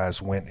 and those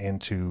guys went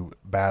into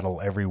battle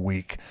every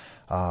week.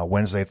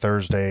 Wednesday,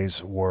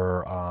 Thursdays it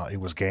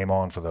was game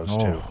on for those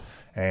two.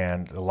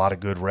 And a lot of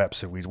good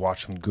reps that we'd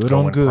watch them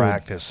go in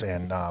practice.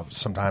 And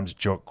sometimes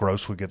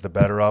Gross would get the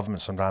better of them,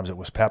 and sometimes it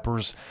was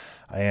Peppers.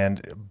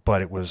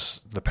 But it was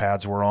the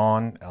pads were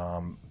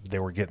on. They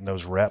were getting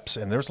those reps.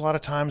 And there's a lot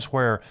of times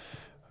where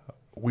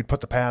we'd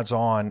put the pads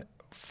on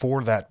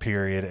for that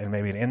period and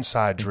maybe an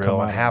inside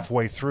drill, and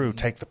halfway through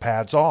take the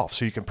pads off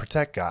so you can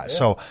protect guys. Yeah.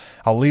 So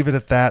I'll leave it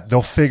at that.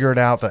 They'll figure it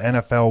out. The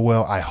NFL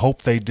will. I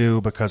hope they do,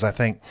 because I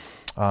think –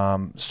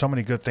 so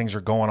many good things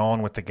are going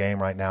on with the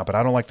game right now, but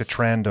I don't like the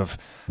trend of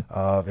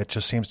it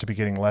just seems to be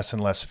getting less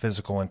and less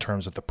physical in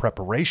terms of the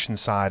preparation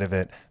side of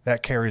it.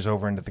 That carries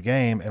over into the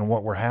game, and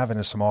what we're having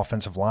is some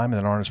offensive linemen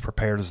that aren't as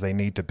prepared as they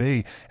need to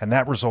be, and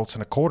that results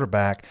in a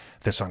quarterback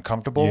that's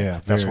uncomfortable.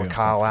 Yeah, that's what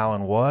Kyle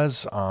Allen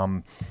was.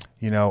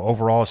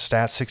 Overall his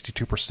stats,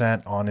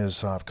 62% on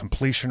his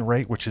completion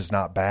rate, which is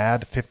not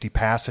bad, 50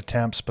 pass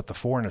attempts, but the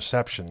 4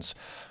 interceptions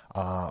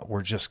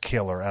were just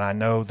killer. And I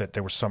know that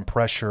there was some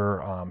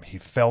pressure. He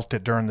felt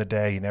it during the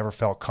day. He never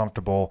felt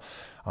comfortable.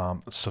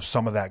 So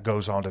some of that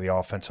goes on to the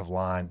offensive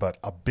line, but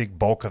a big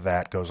bulk of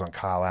that goes on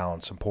Kyle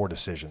Allen, some poor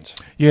decisions.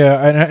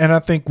 Yeah, and I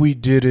think we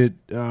did it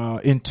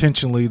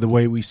intentionally the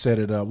way we set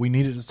it up. We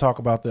needed to talk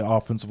about the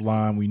offensive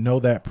line. We know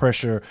that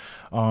pressure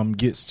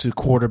gets to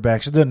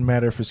quarterbacks. It doesn't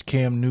matter if it's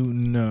Cam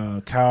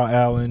Newton, Kyle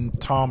Allen,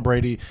 Tom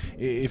Brady.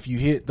 If you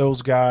hit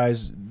those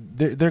guys,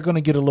 they're going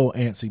to get a little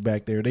antsy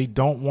back there. They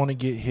don't want to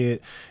get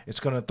hit.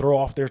 It's going to throw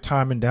off their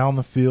timing down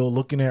the field,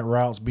 looking at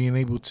routes, being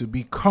able to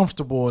be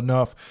comfortable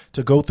enough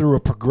to go through a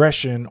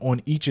progression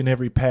on each and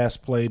every pass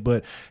play.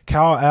 But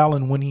Kyle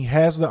Allen, when he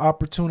has the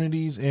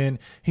opportunities, and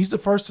he's the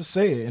first to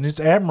say it, and it's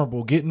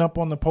admirable, getting up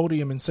on the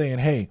podium and saying,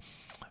 hey,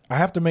 I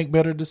have to make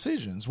better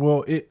decisions.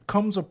 Well, it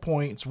comes a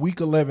point, it's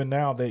week 11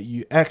 now, that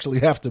you actually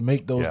have to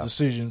make those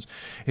decisions.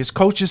 His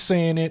coach is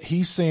saying it.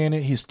 He's saying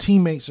it. His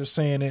teammates are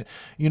saying it.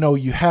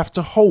 You have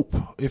to hope,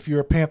 if you're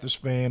a Panthers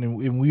fan,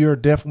 and we are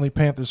definitely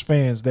Panthers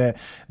fans, that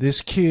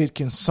this kid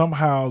can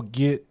somehow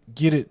get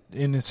it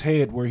in his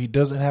head where he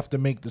doesn't have to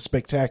make the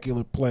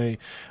spectacular play.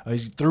 He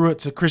threw it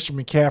to Christian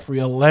McCaffrey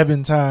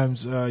 11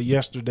 times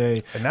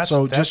yesterday. And that's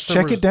just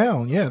check it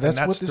down. Yeah, that's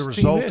what this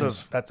team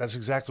is. That's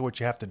exactly what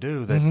you have to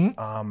do.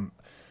 That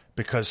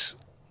because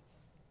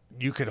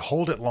you could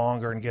hold it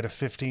longer and get a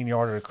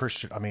 15-yarder to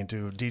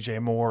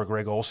DJ Moore or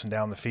Greg Olsen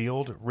down the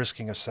field,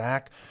 risking a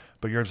sack.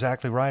 But you're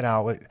exactly right,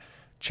 Al.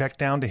 Check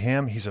down to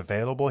him. He's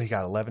available. He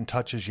got 11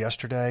 touches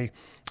yesterday.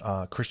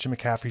 Christian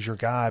McCaffrey's your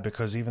guy,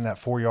 because even that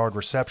 4-yard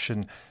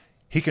reception,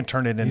 he can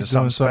turn it into He's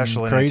doing something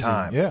special at any crazy.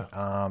 time. Yeah.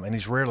 And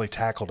he's rarely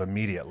tackled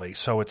immediately.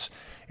 So it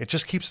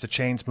just keeps the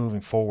chains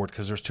moving forward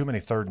because there's too many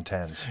 3rd and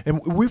 10s.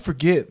 And we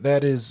forget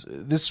this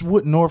is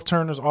what North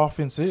Turner's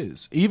offense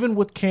is. Even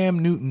with Cam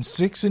Newton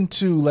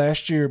 6-2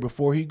 last year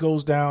before he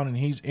goes down and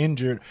he's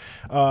injured,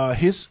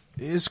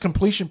 his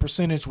completion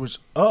percentage was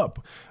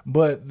up,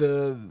 but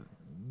the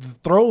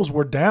throws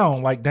were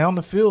down, like down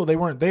the field. They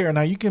weren't there.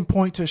 Now, you can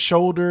point to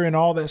shoulder and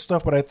all that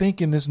stuff, but I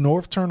think in this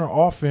North Turner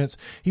offense,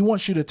 he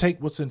wants you to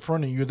take what's in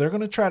front of you. They're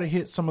going to try to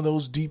hit some of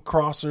those deep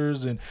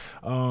crossers and,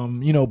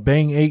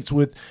 bang eights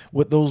with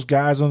those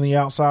guys on the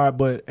outside.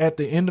 But at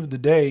the end of the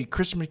day,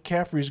 Christian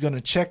McCaffrey is going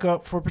to check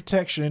up for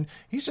protection.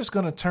 He's just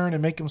going to turn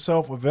and make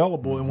himself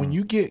available. And when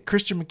you get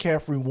Christian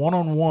McCaffrey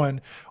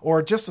one-on-one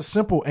or just a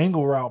simple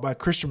angle route by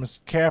Christian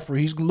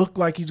McCaffrey, he's looked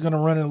like he's going to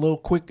run a little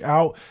quick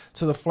out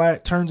to the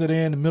flat, turns it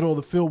in, middle of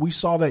the field. We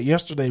saw that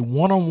yesterday,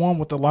 one-on-one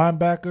with the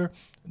linebacker,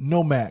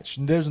 no match.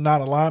 There's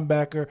not a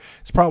linebacker.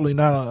 It's probably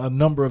not a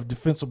number of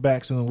defensive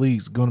backs in the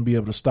league going to be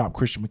able to stop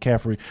Christian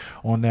McCaffrey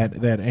on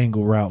that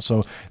angle route.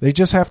 So they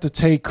just have to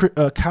take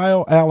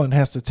Kyle Allen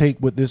has to take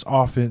what this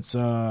offense,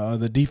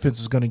 the defense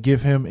is going to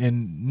give him,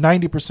 and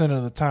 90%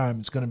 of the time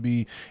it's going to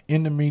be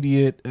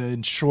intermediate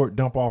and short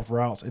dump-off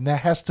routes, and that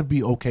has to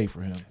be okay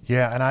for him.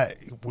 Yeah,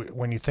 and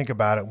when you think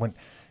about it,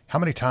 how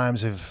many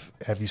times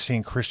have you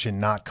seen Christian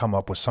not come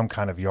up with some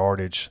kind of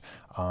yardage?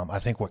 I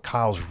think what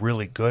Kyle's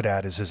really good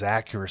at is his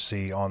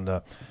accuracy on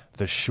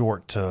the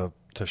short to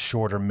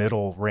shorter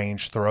middle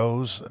range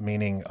throws,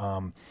 meaning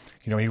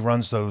he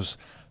runs those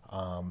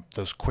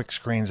quick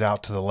screens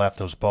out to the left,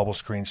 those bubble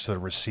screens to the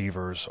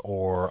receivers,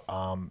 or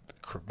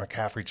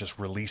McCaffrey just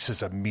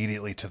releases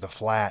immediately to the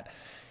flat.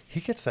 He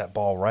gets that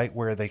ball right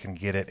where they can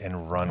get it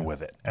and run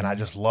with it. And I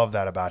just love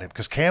that about him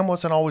because Cam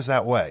wasn't always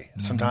that way.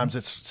 Sometimes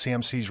it's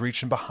CMC's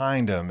reaching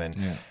behind him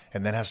and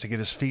then has to get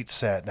his feet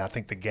set. And I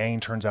think the gain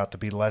turns out to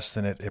be less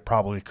than it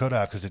probably could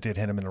have because it did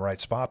hit him in the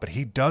right spot. But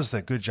he does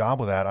a good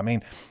job with that. I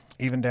mean,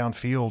 even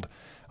downfield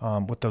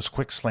with those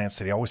quick slants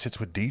that he always hits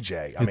with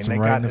DJ. I mean,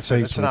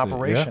 it's an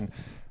operation.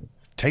 Yeah.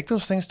 Take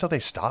those things till they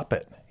stop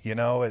it. You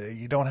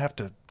don't have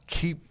to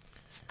keep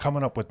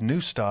coming up with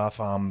new stuff,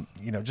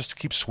 just to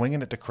keep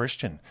swinging it to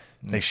Christian.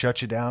 They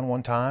shut you down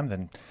one time,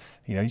 then,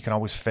 you can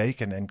always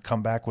fake and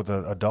come back with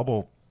a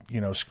double,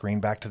 screen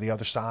back to the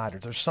other side. Or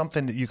there's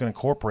something that you can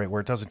incorporate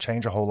where it doesn't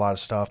change a whole lot of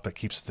stuff but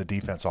keeps the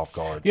defense off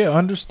guard. Yeah,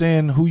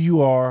 understand who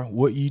you are,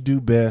 what you do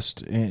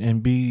best,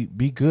 and be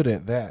good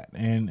at that.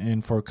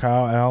 And for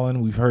Kyle Allen,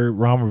 we've heard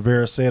Ron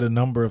Rivera say it a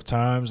number of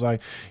times,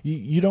 like,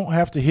 you don't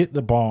have to hit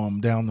the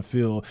bomb down the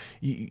field.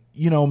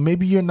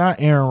 Maybe you're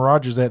not Aaron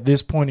Rodgers at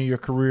this point in your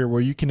career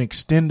where you can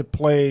extend the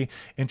play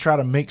and try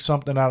to make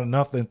something out of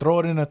nothing, throw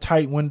it in a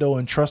tight window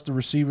and trust the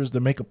receivers to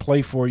make a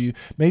play for you.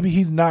 Maybe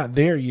he's not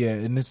there yet,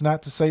 and it's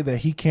not to say that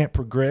he can't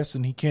progress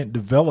and he can't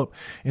develop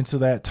into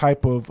that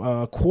type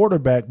of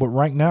quarterback. But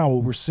right now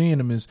what we're seeing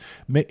him is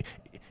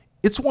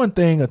it's one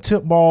thing, a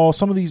tip ball,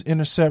 some of these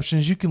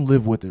interceptions, you can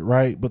live with it,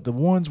 right? But the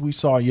ones we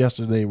saw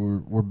yesterday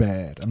were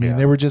bad. I mean,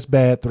 They were just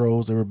bad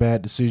throws. They were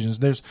bad decisions.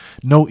 There's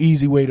no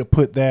easy way to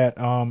put that.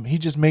 He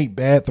just made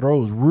bad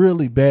throws,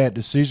 really bad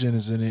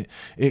decisions, and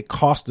it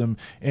cost him.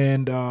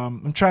 And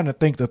I'm trying to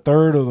think the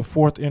third or the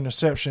fourth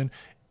interception.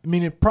 I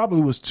mean, it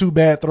probably was 2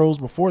 bad throws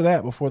before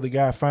the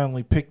guy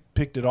finally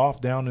picked it off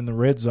down in the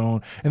red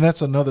zone. And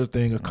that's another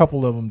thing, a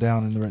couple of them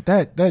down in the red.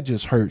 That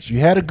just hurts. You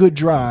had a good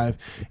drive,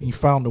 and you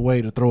found a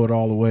way to throw it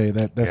all away.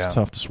 That's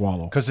tough to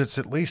swallow. Because it's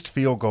at least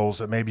field goals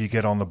that maybe you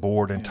get on the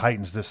board and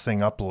tightens this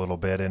thing up a little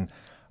bit. And,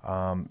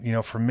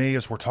 for me,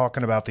 as we're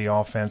talking about the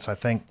offense, I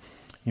think,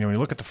 when you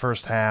look at the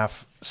first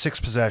half,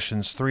 6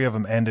 possessions, 3 of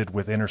them ended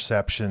with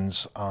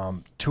interceptions.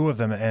 2 of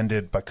them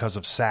ended because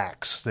of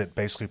sacks that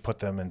basically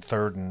put them in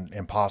third and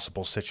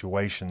impossible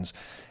situations.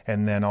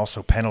 And then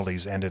also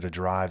penalties ended a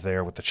drive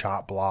there with the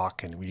chop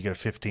block. And when you get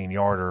a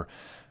 15-yarder,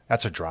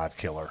 that's a drive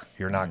killer.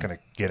 You're not going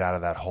to get out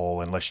of that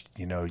hole unless,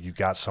 you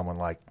got someone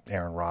like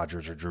Aaron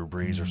Rodgers or Drew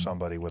Brees or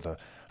somebody with a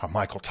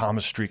Michael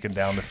Thomas streaking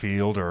down the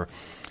field, or,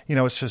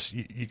 it's just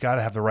you got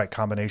to have the right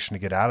combination to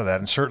get out of that.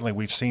 And certainly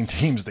we've seen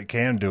teams that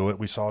can do it.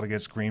 We saw it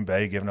against Green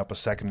Bay, giving up a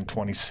 2nd and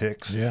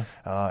 26. Yeah.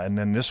 And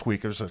then this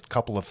week there's a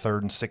couple of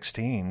 3rd and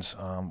 16s.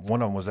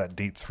 One of them was that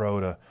deep throw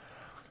to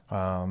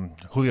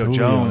Julio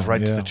Jones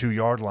right to the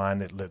 2-yard line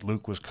that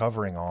Luke was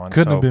covering on.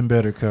 Couldn't have been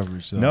better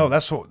coverage. Though. No,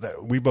 that's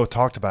what we both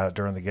talked about it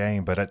during the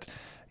game. But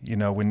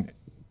when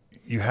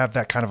you have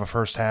that kind of a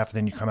first half, and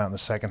then you come out in the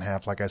second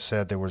half, like I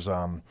said, there was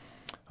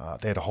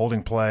they had a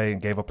holding play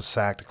and gave up a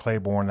sack to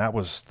Claiborne. That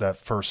was that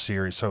first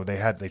series. So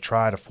they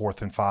tried a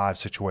 4th and 5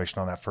 situation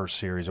on that first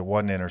series. It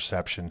wasn't an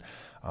interception,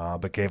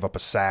 but gave up a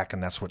sack,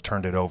 and that's what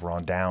turned it over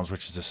on downs,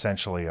 which is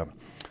essentially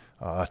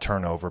a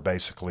turnover,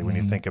 basically. When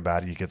you think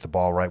about it, you get the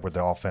ball right where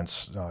the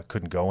offense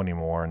couldn't go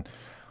anymore.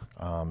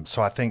 And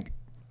so I think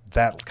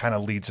that kind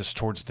of leads us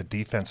towards the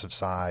defensive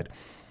side.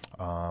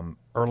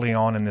 Early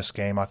on in this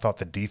game, I thought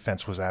the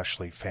defense was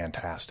actually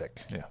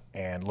fantastic. Yeah.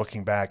 And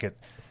looking back at,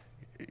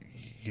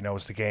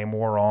 as the game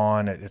wore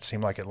on, it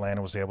seemed like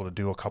Atlanta was able to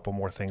do a couple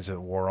more things that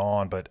wore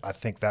on. But I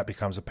think that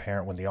becomes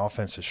apparent when the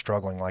offense is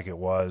struggling like it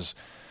was.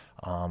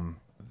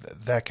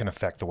 That can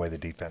affect the way the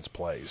defense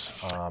plays.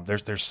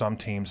 There's some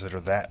teams that are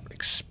that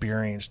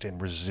experienced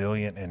and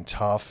resilient and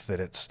tough that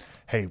it's,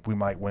 hey, we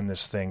might win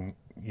this thing,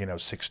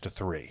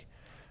 6-3.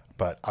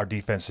 But our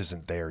defense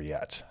isn't there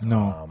yet.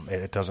 No.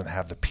 It doesn't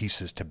have the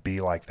pieces to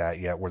be like that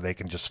yet where they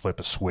can just flip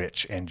a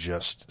switch and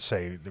just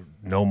say,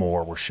 no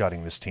more, we're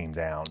shutting this team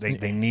down.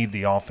 They need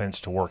the offense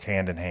to work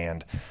hand in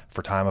hand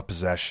for time of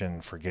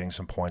possession, for getting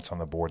some points on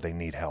the board. They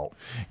need help.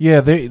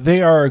 Yeah,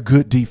 they are a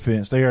good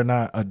defense. They are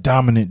not a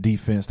dominant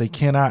defense. They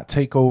cannot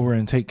take over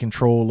and take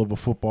control of a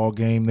football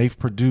game. They've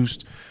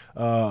produced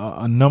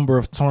a number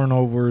of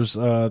turnovers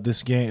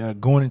this game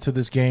going into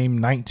this game,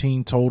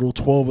 19 total.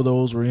 12 of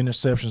those were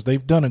interceptions.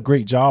 They've done a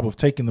great job of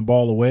taking the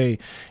ball away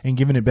and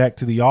giving it back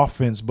to the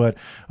offense. But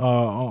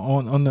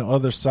on the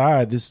other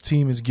side, this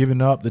team is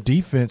giving up. The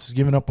defense is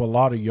giving up a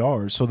lot of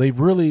yards. So they've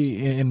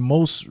really, in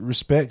most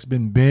respects,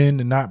 been bend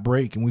and not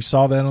break. And we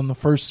saw that on the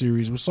first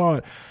series. We saw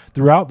it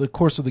throughout the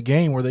course of the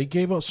game where they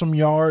gave up some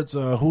yards.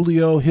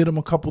 Julio hit him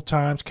a couple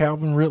times.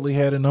 Calvin Ridley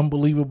had an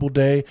unbelievable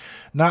day.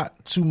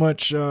 Not too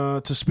much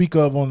to speak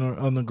of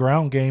on the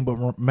ground game,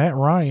 but Matt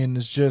Ryan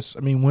is just,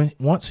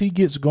 once he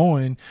gets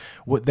going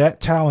with that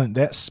talent,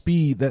 that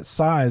speed, that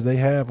size they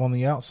have on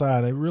the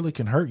outside, they really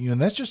can hurt you.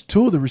 And that's just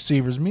two of the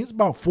receivers. It's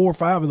about 4 or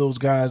 5 of those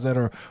guys that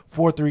are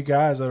 4-3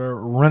 guys that are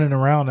running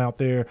around out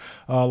there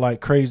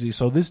like crazy.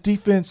 So this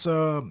defense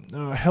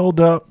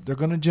held up. They're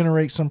going to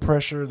generate some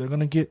pressure. They're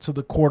going to get to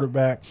the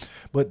quarterback,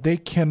 but they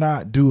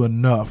cannot do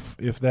enough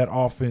if that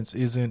offense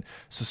isn't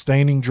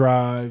sustaining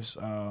drives,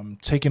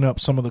 taking up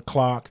some of the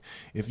clock.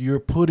 If you're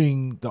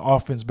putting the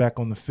offense back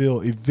on the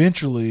field,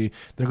 eventually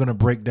they're going to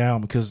break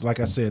down because,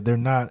 like I said, they're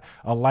not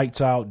a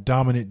lights-out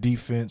dominant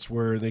defense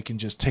where they can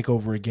just take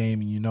over a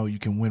game and you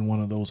can win one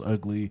of those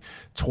ugly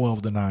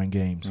 12-9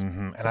 games.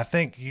 Mm-hmm. And I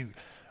think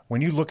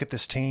when you look at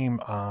this team,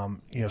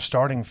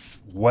 starting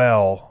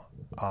well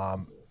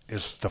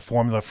is the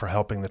formula for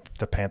helping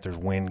the Panthers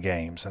win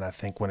games. And I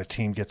think when a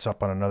team gets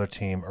up on another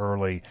team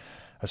early,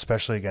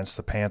 especially against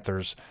the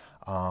Panthers,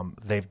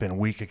 they've been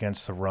weak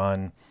against the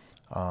run,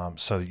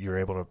 so that you're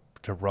able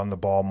to run the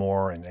ball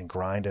more and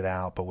grind it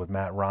out. But with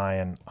Matt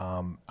Ryan,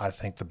 I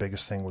think the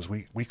biggest thing was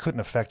we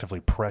couldn't effectively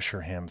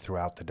pressure him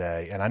throughout the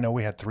day. And I know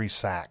we had 3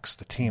 sacks.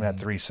 The team had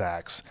 3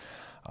 sacks,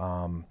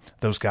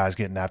 those guys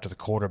getting after the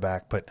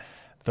quarterback. But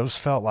those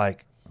felt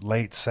like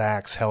late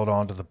sacks, held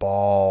on to the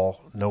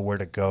ball, nowhere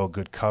to go,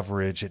 good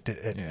coverage.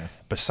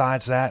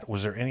 Besides that,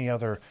 was there any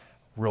other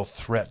real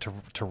threat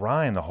to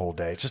Ryan the whole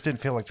day? It just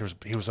didn't feel like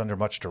he was under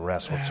much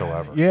duress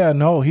whatsoever. Yeah,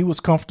 no, he was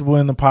comfortable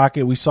in the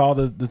pocket. We saw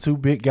the 2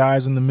 big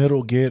guys in the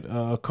middle get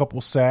a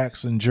couple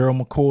sacks, and Gerald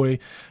McCoy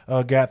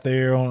got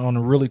there on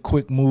a really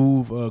quick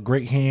move,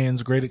 great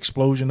hands, great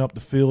explosion up the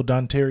field.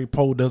 Dontari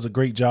Poe does a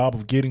great job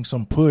of getting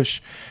some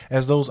push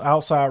as those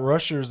outside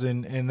rushers,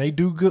 and they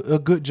do a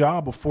good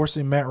job of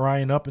forcing Matt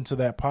Ryan up into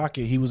that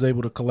pocket. He was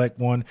able to collect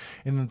one.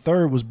 And the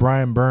third was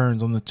Brian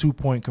Burns on the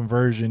 2-point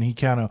conversion. He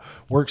kind of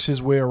works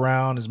his way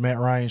around as Matt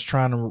Ryan's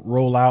trying to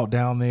roll out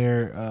down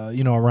there,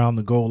 around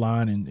the goal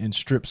line and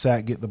strip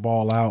sack, get the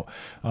ball out.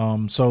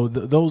 So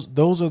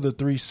those are the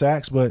 3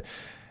 sacks, but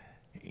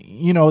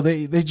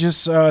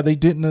they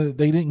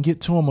didn't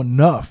get to him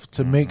enough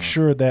to make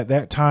sure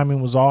that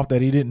timing was off,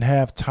 that he didn't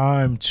have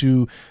time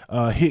to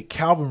hit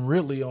Calvin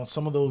Ridley on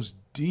some of those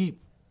deep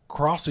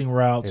crossing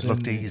routes. It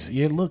looked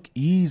easy. It looked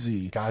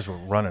easy. Guys were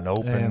running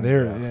open.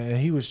 And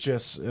he was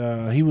just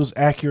he was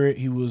accurate.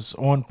 He was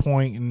on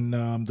point.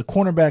 And the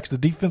cornerbacks, the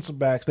defensive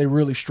backs, they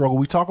really struggle.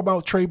 We talk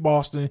about Trey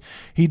Boston.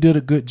 He did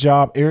a good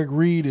job. Eric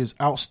Reed is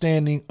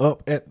outstanding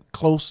up at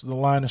close to the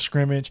line of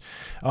scrimmage.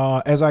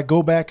 As I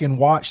go back and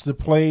watch the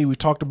play, we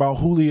talked about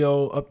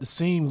Julio up the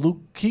seam. Luke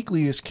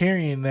Kuechly is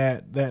carrying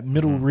that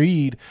middle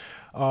read,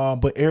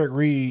 but Eric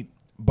Reed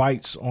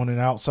bites on an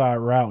outside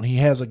route, and he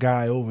has a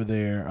guy over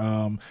there.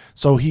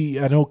 So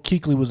I know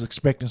Kuechly was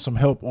expecting some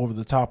help over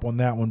the top on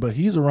that one, but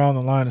he's around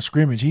the line of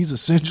scrimmage. He's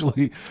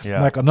essentially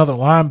like another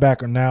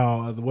linebacker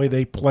now, the way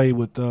they play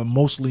with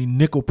mostly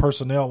nickel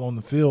personnel on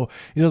the field.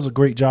 He does a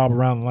great job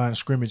around the line of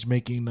scrimmage,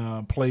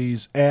 making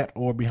plays at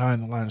or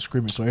behind the line of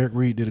scrimmage. So Eric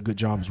Reed did a good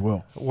job as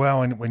well.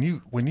 Well, and when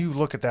you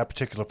look at that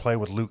particular play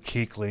with Luke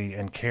Kuechly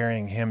and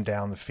carrying him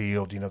down the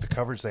field, the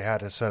coverage they had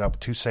to set up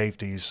 2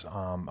 safeties.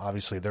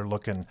 Obviously, they're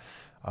looking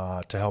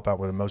to help out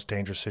with the most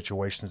dangerous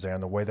situations there.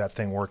 And the way that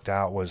thing worked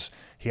out was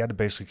he had to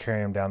basically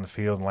carry him down the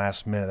field. And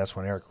last minute, that's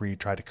when Eric Reed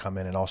tried to come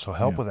in and also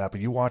help with that.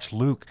 But you watch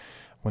Luke,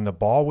 when the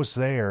ball was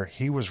there,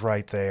 he was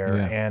right there.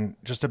 Yeah. And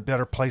just a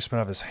better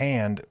placement of his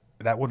hand,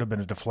 that would have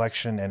been a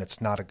deflection, and it's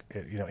not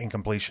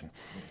incompletion.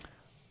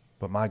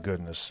 But my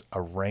goodness, a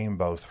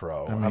rainbow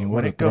throw.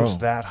 When it goes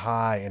that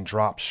high and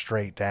drops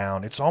straight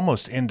down, it's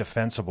almost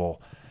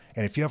indefensible.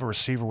 And if you have a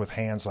receiver with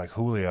hands like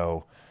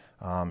Julio,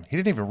 he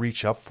didn't even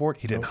reach up for it.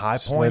 He didn't high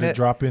point it.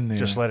 Drop in there.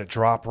 Just let it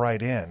drop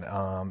right in.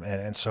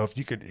 And so if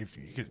you could,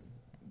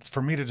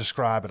 for me to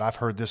describe it, I've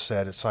heard this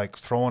said, it's like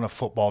throwing a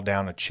football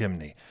down a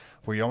chimney.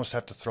 where you almost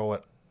have to throw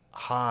it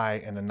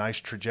high in a nice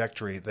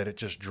trajectory that it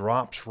just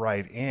drops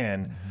right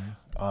in.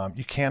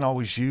 You can't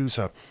always use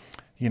a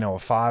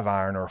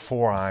 5-iron or a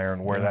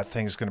 4-iron where that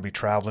thing's going to be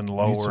traveling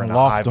lower and a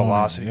high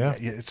velocity.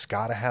 It's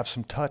got to have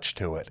some touch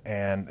to it,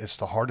 and it's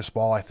the hardest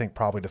ball I think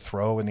probably to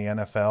throw in the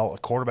NFL.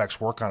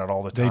 Quarterbacks work on it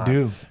all the time. They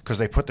do, because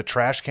they put the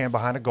trash can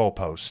behind a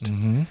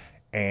goalpost,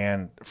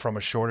 and from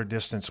a shorter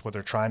distance, what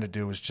they're trying to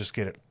do is just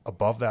get it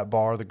above that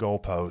bar of the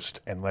goalpost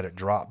and let it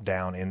drop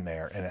down in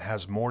there. And it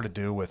has more to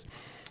do with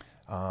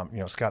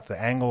it's got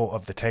the angle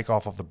of the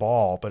takeoff of the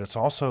ball, but it's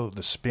also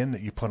the spin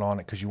that you put on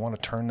it because you want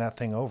to turn that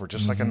thing over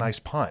just like a nice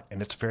punt,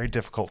 and it's very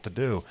difficult to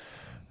do.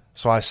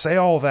 So I say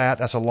all that.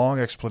 That's a long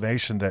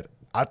explanation that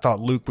I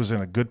thought Luke was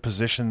in a good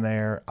position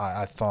there.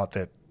 I thought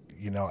that,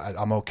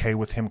 I'm okay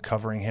with him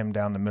covering him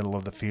down the middle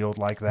of the field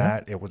like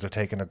that. It would have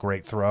taken a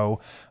great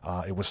throw.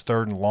 It was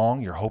 3rd and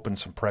long. You're hoping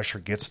some pressure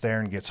gets there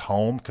and gets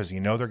home because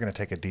they're going to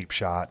take a deep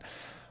shot.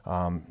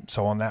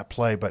 So on that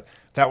play, but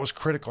that was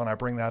critical, and I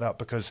bring that up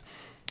because –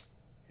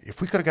 if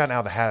we could have gotten out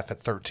of the half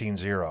at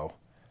 13-0,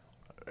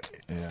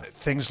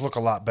 things look a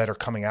lot better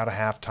coming out of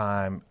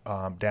halftime,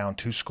 down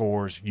 2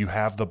 scores. You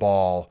have the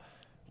ball.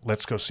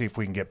 Let's go see if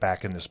we can get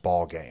back in this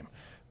ball game.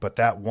 But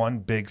that one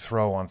big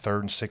throw on 3rd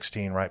and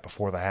 16 right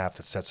before the half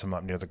that sets them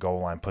up near the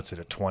goal line puts it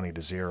at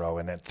 20-0,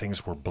 and then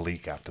things were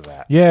bleak after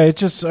that. Yeah, it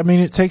just,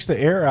 it takes the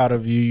air out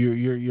of you.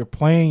 You're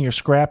playing, you're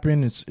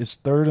scrapping. It's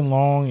 3rd and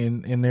long,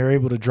 and they're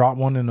able to drop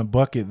one in a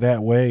bucket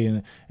that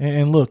way.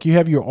 And look, you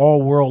have your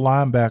all-world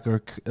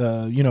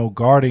linebacker,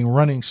 guarding,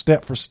 running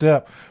step for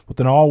step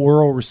with an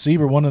all-world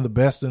receiver, one of the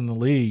best in the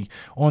league.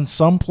 On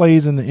some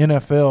plays in the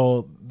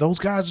NFL, those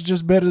guys are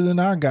just better than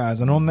our guys.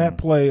 And on that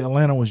play,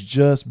 Atlanta was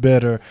just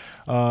better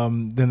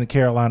than the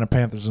Carolina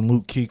Panthers and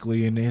Luke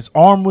Kuechly. And his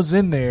arm was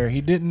in there. He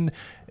didn't,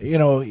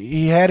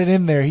 he had it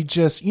in there. He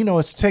just,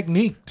 it's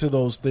technique to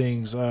those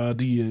things.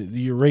 Do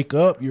you rake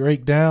up? You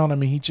rake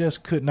down? He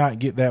just could not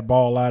get that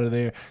ball out of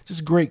there.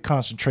 Just great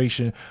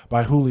concentration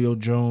by Julio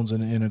Jones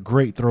and a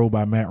great throw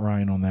by Matt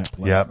Ryan on that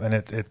play. Yeah, and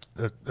it's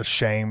a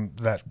shame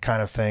that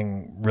kind of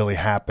thing really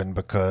happened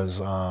because,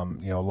 a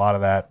lot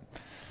of that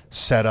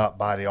set up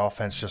by the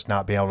offense just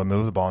not being able to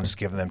move the ball and just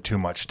giving them too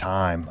much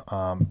time.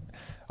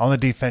 On the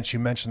defense, you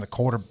mentioned the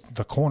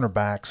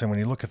cornerbacks, and when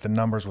you look at the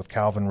numbers with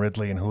Calvin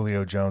Ridley and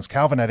Julio Jones,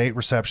 Calvin had 8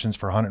 receptions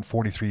for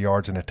 143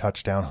 yards and a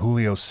touchdown.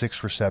 Julio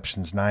 6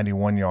 receptions,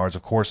 91 yards.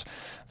 Of course,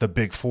 the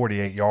big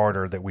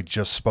 48-yarder that we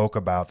just spoke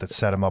about that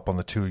set him up on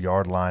the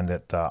 2-yard line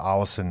that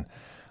Allison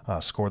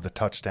scored the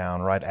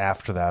touchdown right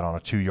after that on a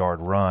 2-yard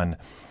run.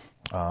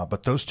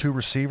 But those 2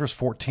 receivers,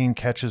 14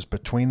 catches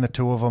between the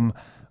 2 of them,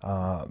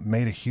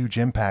 made a huge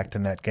impact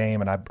in that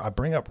game. And I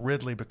bring up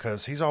Ridley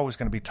because he's always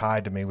going to be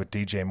tied to me with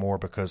DJ Moore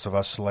because of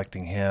us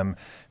selecting him,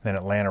 then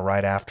Atlanta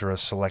right after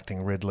us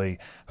selecting Ridley.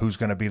 Who's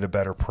going to be the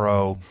better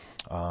pro?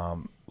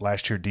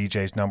 Last year,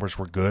 DJ's numbers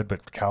were good,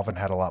 but Calvin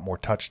had a lot more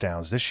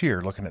touchdowns. This year,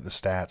 looking at the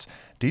stats,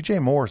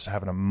 DJ Moore is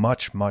having a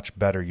much, much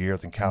better year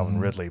than Calvin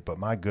Ridley. But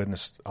my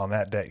goodness, on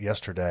that day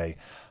yesterday,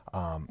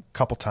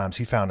 couple times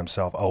he found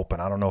himself open.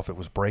 I don't know if it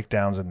was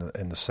breakdowns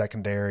in the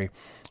secondary,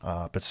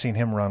 but seeing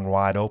him run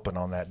wide open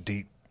on that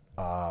deep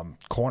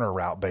corner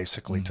route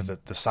basically to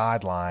the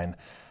sideline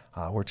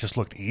where it just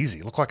looked easy.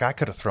 It looked like I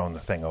could have thrown the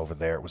thing over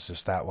there. It was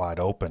just that wide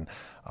open.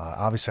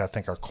 Obviously, I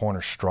think our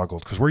corners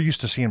struggled because we're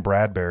used to seeing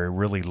Bradbury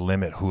really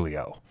limit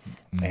Julio.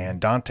 And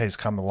Dante's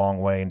come a long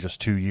way in just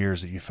 2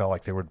 years that you felt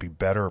like there would be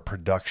better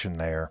production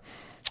there.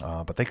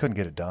 But they couldn't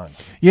get it done.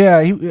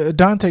 Yeah,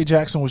 Dante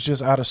Jackson was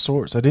just out of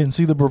sorts. I didn't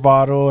see the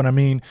bravado, and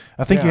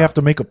I think you have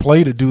to make a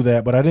play to do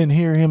that, but I didn't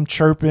hear him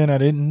chirping. I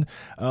didn't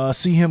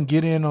see him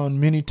get in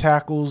on many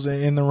tackles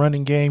in the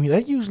running game.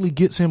 That usually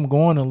gets him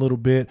going a little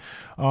bit.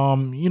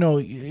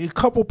 A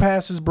couple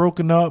passes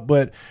broken up,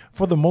 but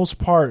for the most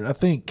part, I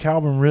think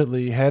Calvin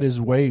Ridley had his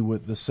way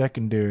with the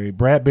secondary.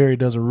 Bradbury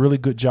does a really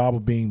good job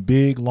of being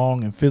big,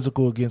 long, and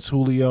physical against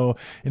Julio,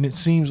 and it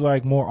seems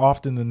like more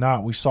often than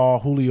not we saw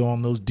Julio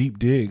on those deep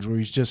digs where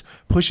he's just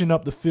pushing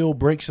up the field,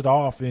 breaks it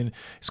off, and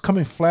it's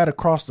coming flat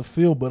across the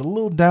field, but a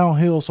little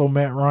downhill so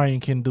Matt Ryan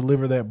can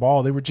deliver that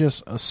ball. They were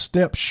just a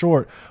step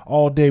short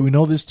all day. We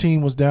know this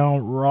team was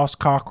down Ross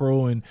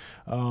Cockrell, and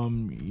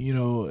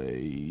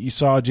you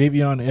saw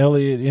Javion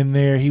Elliott in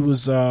there. He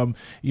was,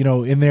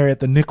 in there at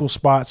the nickel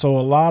spot. So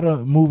a lot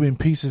of moving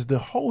pieces. The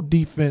whole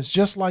defense,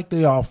 just like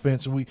the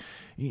offense,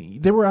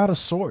 they were out of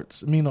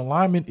sorts.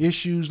 Alignment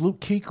issues. Luke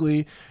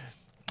Kuechly,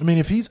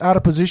 if he's out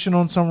of position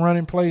on some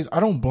running plays, I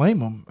don't blame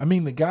him.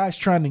 The guy's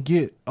trying to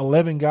get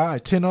 11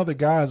 guys, 10 other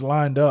guys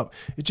lined up.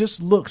 It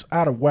just looks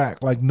out of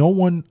whack. Like no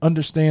one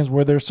understands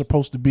where they're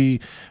supposed to be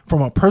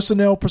from a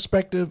personnel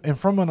perspective and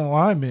from an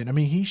alignment.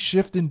 He's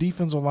shifting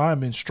defensive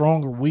alignment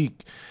strong or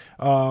weak.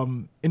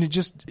 And it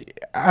just,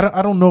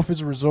 I don't know if it's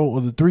a result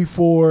of the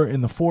 3-4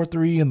 and the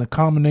 4-3 and the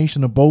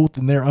combination of both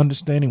and their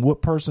understanding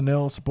what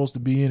personnel is supposed to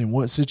be in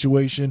what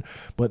situation,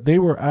 but they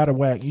were out of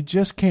whack. You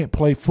just can't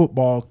play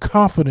football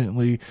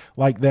confidently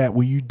like that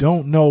when you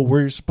don't know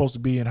where you're supposed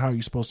to be and how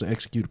you're supposed to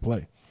execute a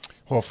play.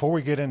 Well, before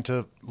we get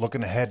into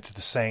looking ahead to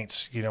the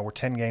Saints, we're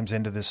 10 games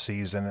into this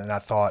season, and I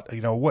thought,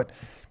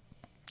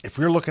 if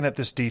we're looking at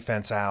this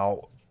defense,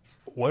 Al,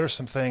 what are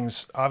some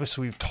things?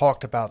 Obviously, we've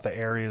talked about the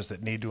areas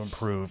that need to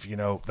improve.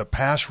 The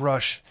pass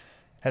rush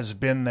has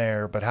been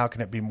there, but how can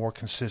it be more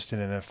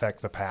consistent and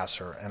affect the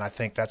passer? And I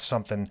think that's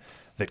something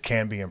that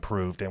can be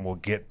improved and will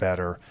get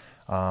better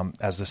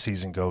as the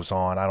season goes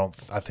on.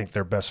 I think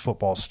their best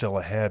football is still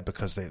ahead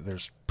because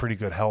there's pretty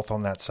good health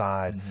on that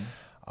side. Mm-hmm.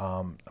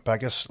 But I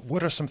guess,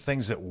 what are some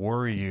things that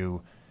worry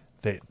you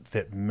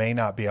that may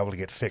not be able to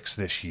get fixed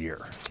this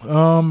year?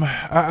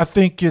 I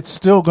think it's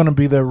still going to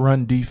be that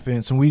run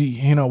defense, and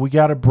we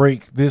got to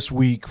break this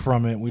week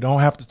from it. We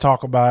don't have to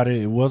talk about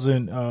it. It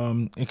wasn't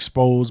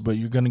exposed, but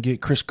you're going to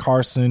get Chris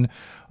Carson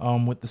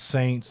with the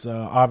Saints.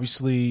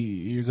 Obviously,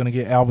 you're going to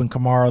get Alvin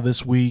Kamara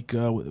this week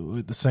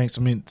with the Saints.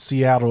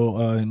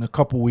 Seattle in a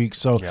couple weeks.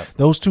 So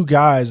Those two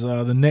guys,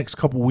 the next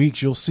couple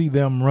weeks, you'll see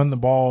them run the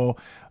ball.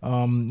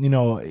 Alvin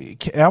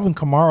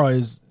Kamara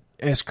is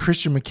as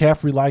Christian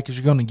McCaffrey-like as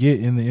you're going to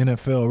get in the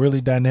NFL,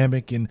 really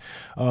dynamic in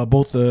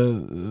both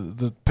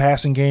the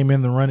passing game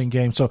and the running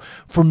game. So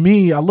for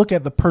me, I look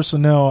at the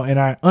personnel and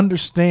I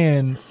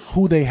understand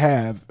who they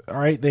have. All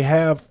right, they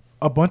have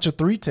a bunch of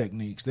three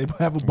techniques. They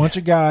have a bunch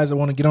of guys that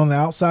want to get on the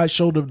outside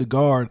shoulder of the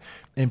guard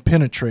and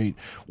penetrate.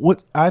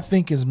 What I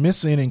think is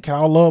missing, and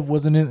Kyle Love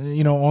wasn't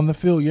on the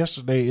field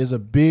yesterday, is a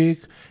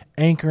big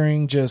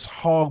anchoring, just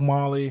hog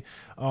molly.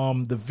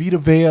 The Vita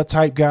Vea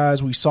type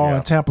guys we saw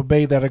in Tampa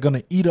Bay that are going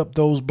to eat up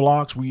those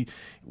blocks.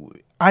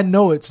 I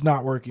know it's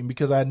not working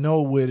because I know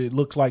what it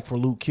looks like for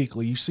Luke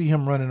Kuechly. You see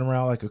him running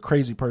around like a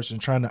crazy person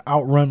trying to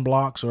outrun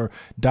blocks or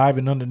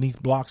diving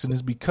underneath blocks, and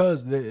it's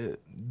because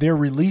they're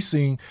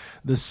releasing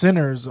the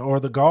centers or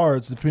the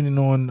guards, depending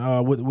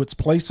on what's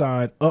play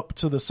side, up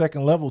to the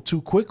second level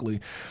too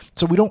quickly.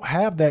 So we don't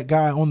have that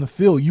guy on the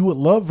field. You would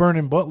love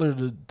Vernon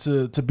Butler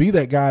to be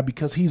that guy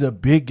because he's a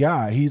big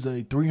guy. He's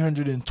a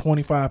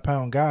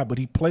 325-pound guy, but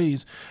he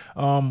plays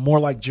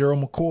more like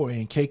Gerald McCoy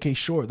and KK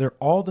Short. They're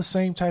all the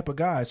same type of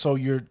guy. So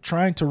you're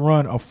trying to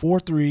run a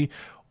 4-3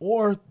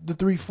 or the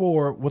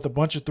 3-4 with a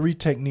bunch of three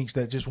techniques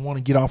that just want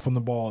to get off on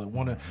the ball, that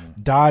want to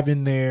dive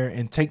in there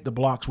and take the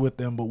blocks with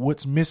them. But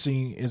what's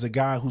missing is a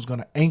guy who's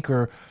going to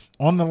anchor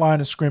on the line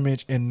of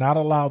scrimmage and not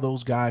allow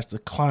those guys to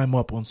climb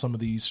up on some of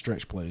these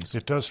stretch plays.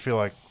 It does feel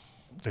like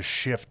the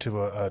shift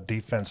to a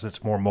defense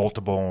that's more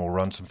multiple and will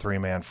run some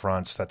three-man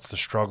fronts. That's the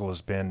struggle,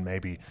 has been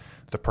maybe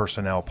the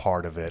personnel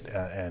part of it.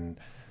 And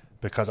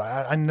because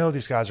I know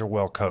these guys are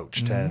well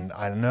coached, and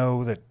I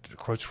know that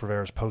Coach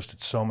Rivera's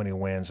posted so many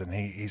wins, and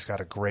he's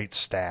got a great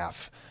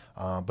staff.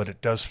 But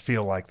it does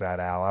feel like that,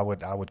 Al. I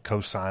would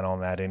co-sign on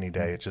that any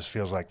day. It just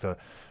feels like the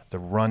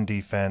run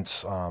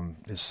defense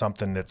is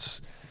something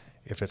that's,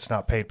 if it's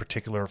not paid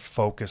particular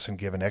focus and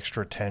given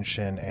extra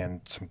attention,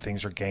 and some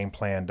things are game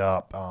planned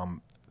up,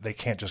 they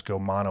can't just go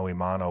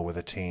mano-a-mano with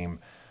a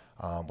team.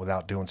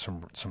 Without doing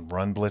some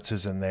run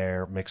blitzes in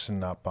there,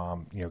 mixing up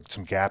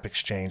some gap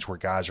exchange where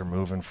guys are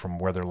moving from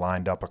where they're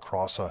lined up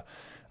across a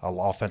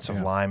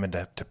offensive lineman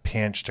to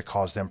pinch, to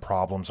cause them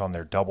problems on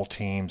their double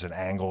teams and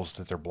angles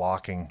that they're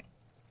blocking.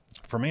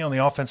 For me, on the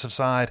offensive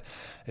side,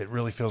 it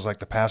really feels like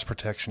the pass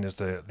protection is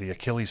the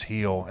Achilles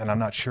heel, and I'm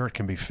not sure it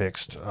can be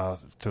fixed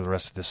through the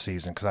rest of this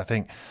season, because I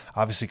think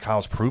obviously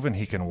Kyle's proven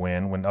he can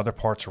win when other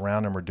parts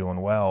around him are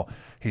doing well.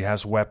 He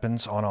has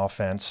weapons on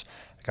offense,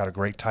 got a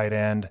great tight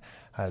end,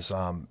 has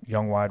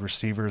young wide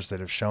receivers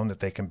that have shown that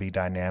they can be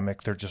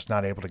dynamic. They're just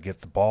not able to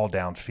get the ball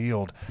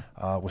downfield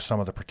with some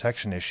of the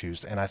protection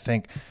issues. And I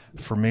think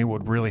for me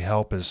what would really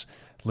help is,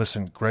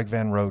 listen, Greg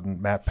Van Roten,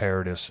 Matt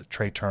Paradis,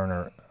 Trey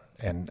Turner,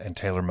 and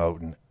Taylor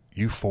Moton,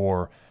 you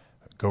four,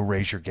 go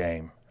raise your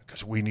game,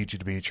 because we need you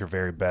to be at your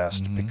very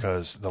best,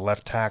 because the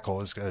left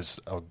tackle is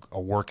a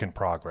work in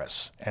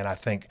progress. And I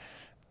think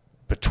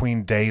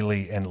between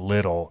Daly and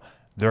Little,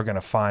 they're going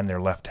to find their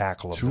left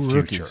tackle of the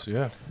future.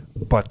 Rookies,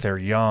 but they're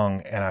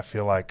young, and I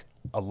feel like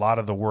a lot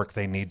of the work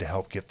they need to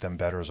help get them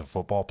better as a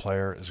football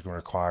player is going to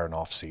require an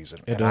off season.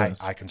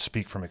 I can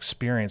speak from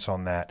experience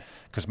on that,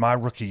 because my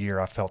rookie year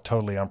I felt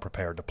totally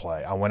unprepared to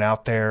play. I went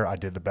out there, I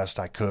did the best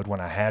I could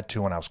when I had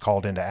to, when I was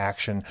called into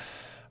action,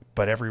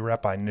 but every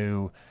rep I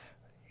knew,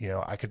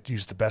 I could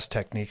use the best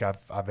technique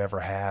I've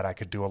ever had. I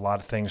could do a lot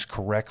of things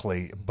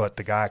correctly, but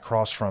the guy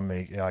across from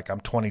me, I'm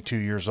 22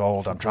 years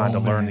old. I'm trying to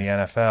learn the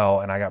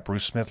NFL, and I got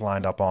Bruce Smith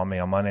lined up on me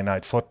on Monday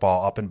Night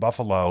Football up in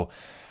Buffalo.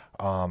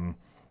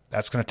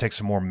 That's going to take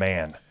some more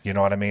man. You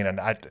know what I mean? And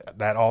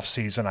that off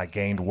season, I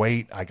gained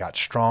weight. I got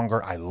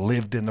stronger. I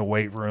lived in the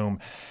weight room.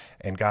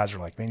 And guys are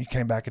like, man, you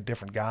came back a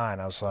different guy.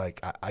 And I was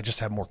like, I just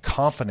have more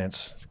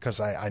confidence, because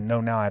I know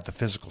now I have the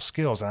physical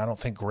skills, and I don't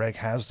think Greg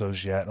has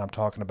those yet. And I'm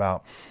talking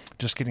about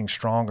just getting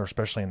stronger,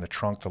 especially in the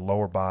trunk, the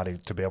lower body,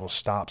 to be able to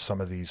stop some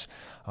of these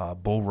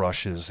bull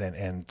rushes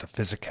and the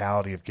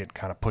physicality of getting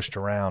kind of pushed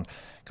around.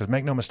 Because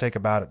make no mistake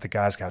about it, the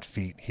guy's got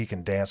feet. He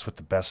can dance with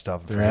the best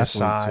of them. For his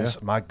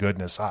size, my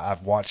goodness,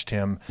 I've watched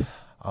him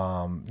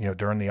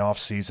during the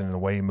offseason and the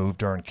way he moved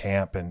during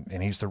camp,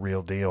 and he's the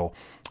real deal.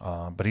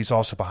 But he's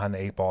also behind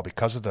the eight ball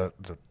because of the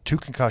 2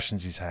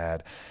 concussions he's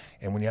had.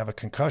 And when you have a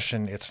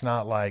concussion, it's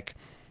not like,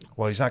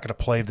 well, he's not going to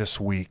play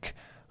this week,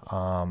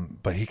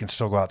 but he can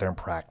still go out there and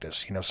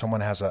practice.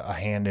 Someone has a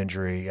hand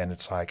injury, and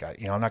it's like,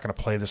 I'm not going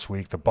to play this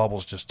week. The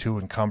bubble's just too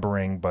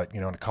encumbering, but,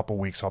 in a couple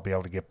weeks I'll be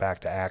able to get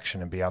back to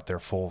action and be out there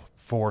full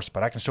force,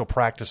 but I can still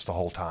practice the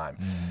whole time.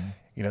 Mm-hmm.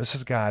 This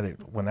is a guy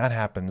that when that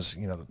happens,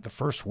 the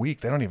first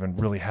week, they don't even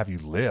really have you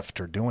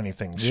lift or do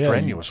anything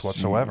strenuous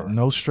whatsoever.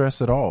 No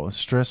stress at all. It's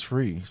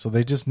stress-free. So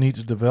they just need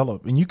to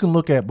develop. And you can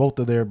look at both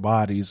of their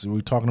bodies. We're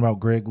talking about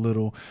Greg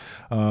Little,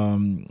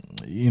 and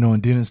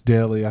Dennis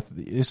Daly.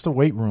 It's the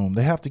weight room.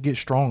 They have to get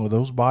stronger.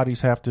 Those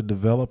bodies have to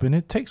develop, and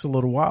it takes a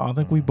little while. I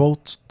think we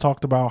both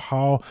talked about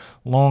how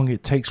long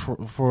it takes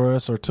for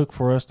us or took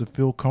for us to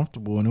feel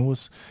comfortable, and it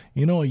was,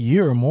 a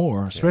year or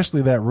more,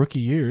 especially that rookie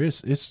year.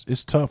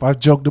 It's tough. I've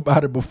joked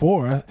about it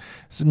before. I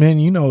said,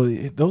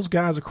 man, those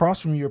guys across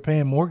from you are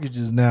paying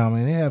mortgages now,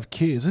 man. They have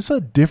kids. It's a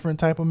different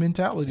type of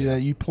mentality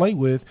that you play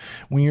with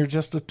when you're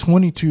just a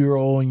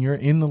 22-year-old and you're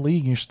in the league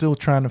and you're still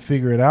trying to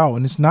figure it out.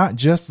 And it's not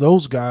just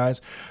those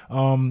guys.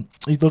 You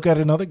look at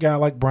another guy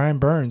like Brian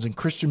Burns and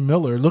Christian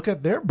Miller. Look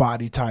at their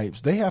body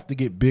types. They have to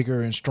get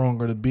bigger and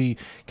stronger to be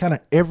kind of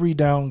every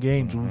down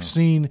games. Mm-hmm. We've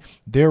seen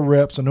their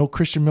reps. I know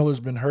Christian Miller's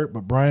been hurt,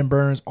 but Brian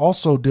Burns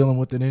also dealing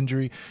with an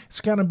injury.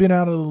 It's kind of been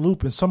out of the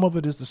loop, and some of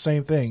it is the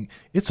same thing.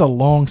 It's a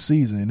long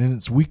season, and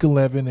it's week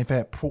 11. They've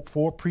had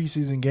 4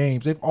 preseason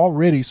games. They've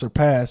already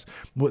surpassed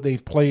what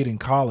they've played in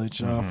college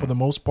for the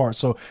most part.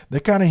 So they're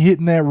kind of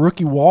hitting that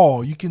rookie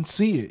wall. You can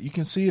see it. You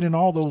can see it in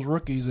all those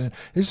rookies, and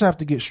they just have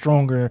to get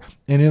stronger,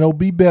 and it'll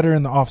be better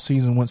in the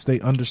offseason once they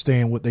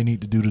understand what they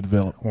need to do to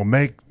develop. Well,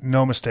 make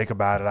no mistake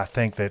about it. I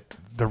think that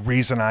the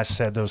reason I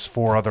said those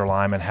 4 other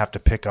linemen have to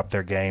pick up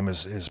their game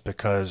is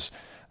because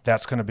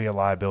that's going to be a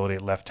liability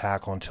at left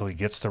tackle until he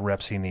gets the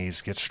reps he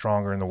needs, gets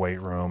stronger in the weight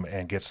room,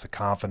 and gets the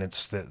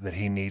confidence that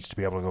he needs to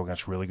be able to go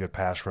against really good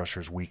pass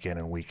rushers week in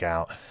and week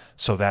out.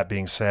 So that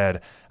being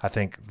said, I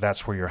think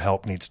that's where your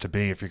help needs to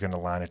be if you're going to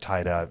line a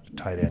tight end.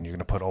 You're going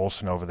to put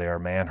Olsen over there,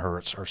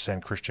 Manhurts, or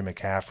send Christian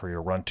McCaffrey, or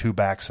run 2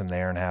 backs in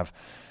there and have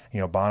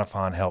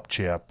Bonifant help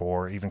chip,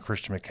 or even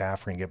Christian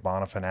McCaffrey and get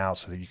Bonifant out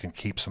so that you can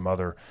keep some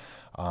other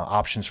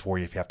options for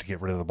you if you have to get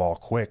rid of the ball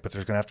quick. But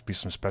there's going to have to be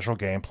some special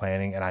game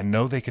planning, and I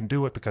know they can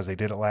do it because they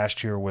did it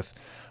last year with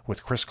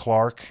Chris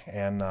Clark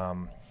and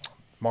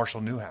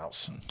Marshall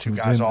Newhouse, 2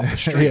 guys off the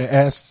street. Yeah,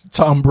 ask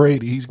Tom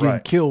Brady. He's getting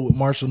killed with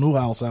Marshall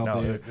Newhouse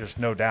out there. There's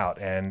no doubt,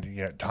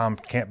 and Tom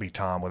can't be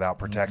Tom without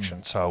protection.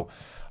 Mm-hmm. So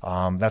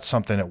that's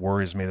something that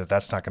worries me,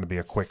 that's not going to be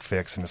a quick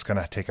fix, and it's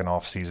going to take an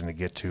off season to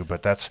get to.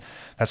 But that's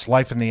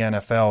life in the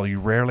NFL.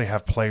 You rarely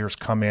have players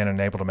come in and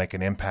able to make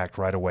an impact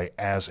right away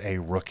as a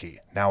rookie.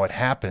 Now it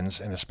happens,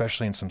 and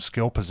especially in some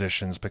skill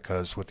positions,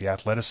 because with the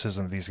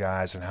athleticism of these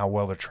guys and how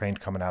well they're trained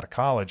coming out of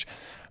college,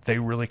 they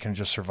really can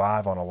just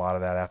survive on a lot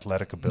of that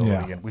athletic ability.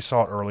 Yeah. And we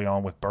saw it early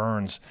on with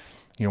Burns.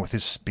 With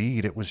his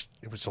speed, it was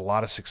a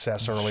lot of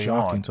success early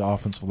on. To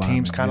offensive linemen.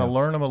 Teams kind of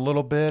learn him a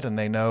little bit, and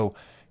they know,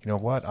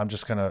 what, I'm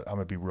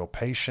gonna be real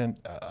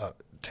patient,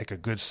 take a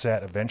good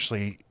set.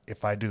 Eventually,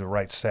 if I do the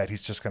right set,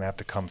 he's just going to have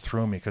to come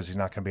through me because he's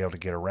not going to be able to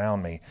get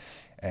around me.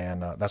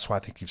 And that's why I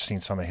think you've seen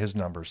some of his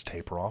numbers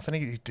taper off. And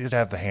he did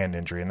have the hand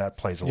injury, and that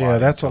plays a lot. Yeah,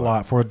 that's a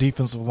lot for a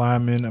defensive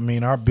lineman. I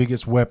mean, our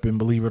biggest weapon,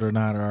 believe it or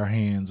not, are our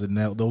hands. And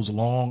those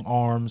long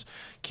arms,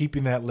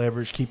 keeping that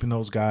leverage, keeping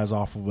those guys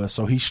off of us.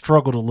 So he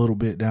struggled a little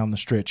bit down the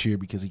stretch here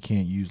because he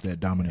can't use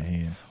that dominant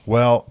hand.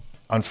 Well,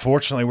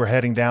 unfortunately, we're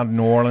heading down to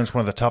New Orleans,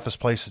 one of the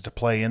toughest places to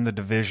play in the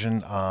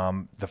division.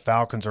 The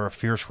Falcons are a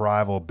fierce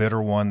rival, a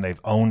bitter one.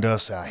 They've owned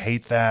us. I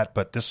hate that.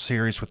 But this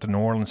series with the New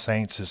Orleans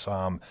Saints is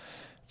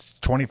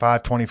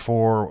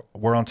 25-24,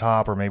 we're on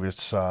top, or maybe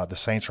it's the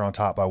Saints are on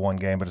top by 1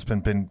 game, but it's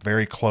been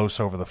very close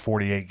over the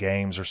 48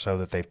 games or so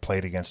that they've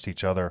played against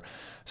each other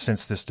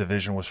since this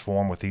division was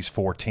formed with these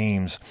 4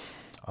 teams.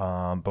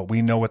 But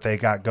we know what they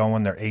got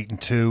going. They're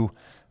 8-2.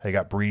 They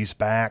got Breeze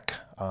back.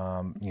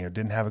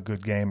 Didn't have a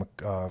good game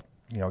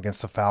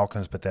against the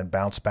Falcons, but then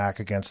bounced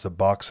back against the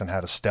Bucs and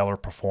had a stellar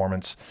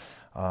performance,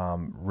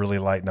 really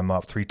lighting them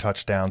up. 3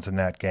 touchdowns in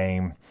that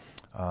game.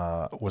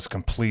 Was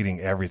completing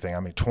everything.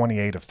 I mean,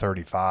 28 of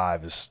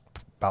 35 is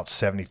about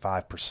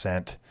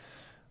 75%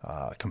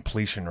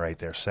 completion rate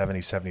there,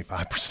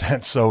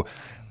 75%. So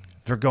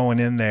they're going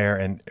in there,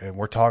 and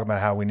we're talking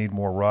about how we need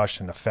more rush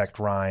and affect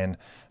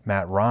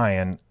Matt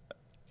Ryan.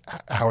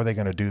 How are they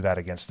going to do that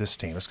against this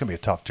team? It's going to be a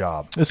tough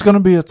job. It's going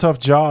to be a tough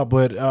job,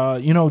 but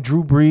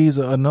Drew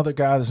Brees, another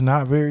guy that's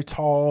not very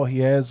tall. He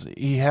has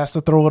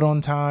to throw it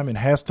on time and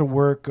has to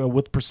work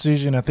with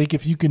precision. I think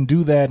if you can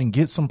do that and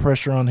get some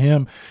pressure on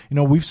him,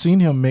 we've seen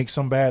him make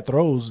some bad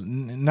throws,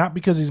 not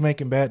because he's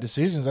making bad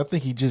decisions. I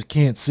think he just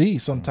can't see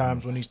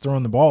sometimes when he's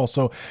throwing the ball.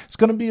 So it's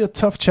going to be a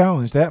tough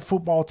challenge. That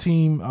football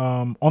team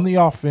on the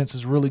offense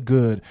is really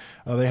good.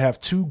 They have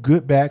 2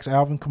 good backs,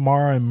 Alvin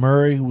Kamara and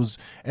Murray, who was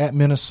at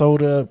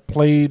Minnesota.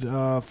 played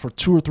for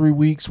 2 or 3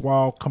 weeks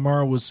while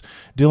Kamara was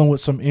dealing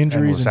with some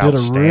injuries and did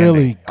a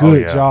really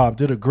good job,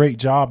 did a great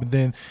job. And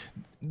then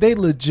they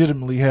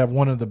legitimately have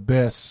one of the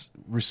best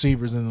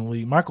receivers in the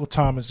league. Michael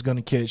Thomas is going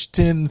to catch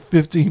 10,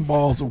 15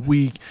 balls a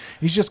week.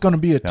 He's just going to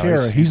be a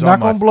terror. He's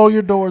not going to blow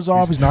your doors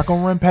off. He's not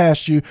going to run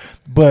past you.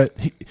 And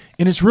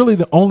it's really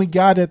the only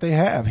guy that they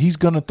have. He's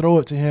going to throw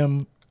it to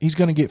him. He's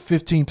going to get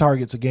 15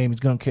 targets a game. He's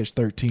going to catch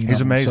 13.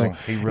 He's amazing. So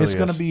he really it's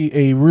going to be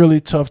a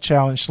really tough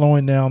challenge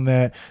slowing down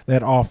that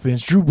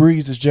offense. Drew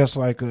Brees is just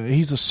like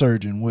he's a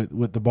surgeon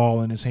with the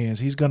ball in his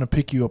hands. He's going to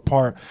pick you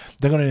apart.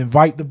 They're going to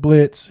invite the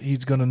blitz.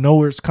 He's going to know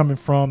where it's coming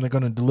from. They're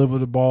going to deliver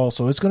the ball.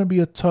 So it's going to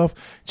be a tough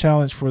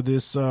challenge for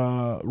this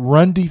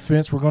run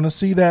defense. We're going to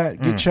see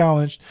that get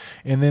challenged.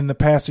 And then the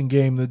passing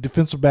game, the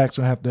defensive backs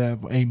will have to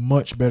have a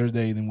much better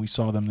day than we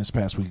saw them this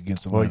past week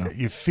against Atlanta. Well,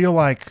 you feel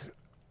like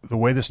the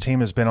way this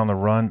team has been on the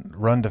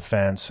run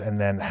defense,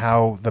 and then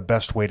how the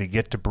best way to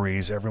get to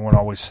Brees, everyone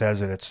always says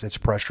that it's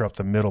pressure up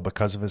the middle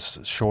because of his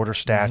shorter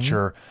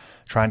stature,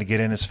 trying to get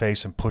in his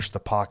face and push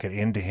the pocket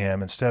into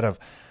him instead of,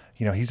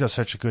 he does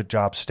such a good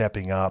job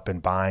stepping up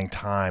and buying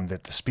time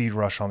that the speed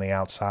rush on the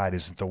outside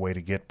isn't the way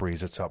to get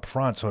Brees. It's up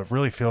front. So it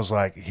really feels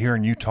like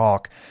hearing you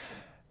talk,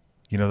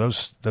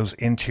 those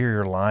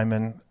interior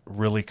linemen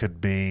really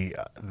could be,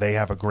 they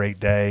have a great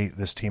day.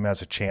 This team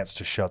has a chance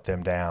to shut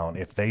them down.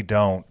 If they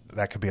don't,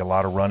 that could be a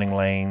lot of running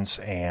lanes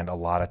and a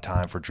lot of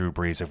time for Drew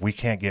Brees. If we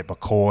can't get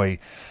McCoy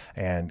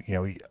and,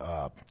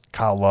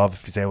 Kyle Love,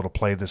 if he's able to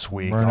play this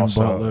week, Vernon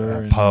also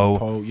Butler and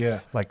Poe, yeah.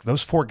 Like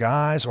those 4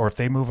 guys, or if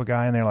they move a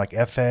guy in there like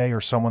FA or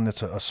someone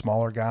that's a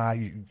smaller guy,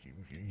 you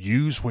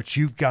use what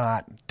you've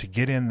got to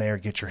get in there,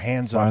 get your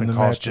hands up, and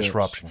cause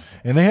disruption.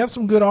 And they have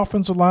some good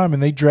offensive linemen.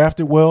 They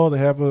drafted well. They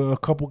have a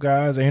couple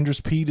guys. Andrews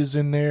Pete is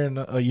in there,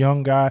 and a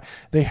young guy.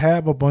 They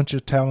have a bunch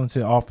of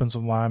talented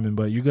offensive linemen,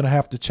 but you're going to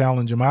have to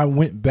challenge them. I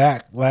went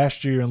back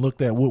last year and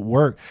looked at what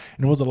worked,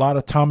 and it was a lot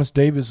of Thomas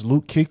Davis,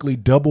 Luke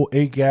Kuechly, double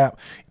A-gap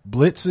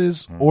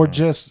blitzes, or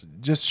just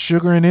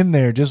sugaring in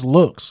there, just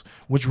looks,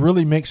 which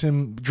really makes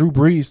him, Drew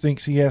Brees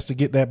thinks he has to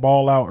get that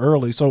ball out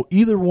early. So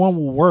either one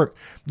will work.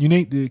 You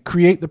need to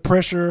create the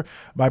pressure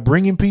by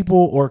bringing people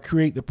or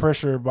create the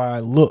pressure by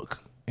look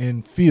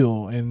and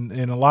feel. And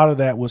a lot of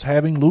that was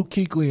having Luke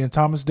Kuechly and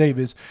Thomas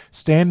Davis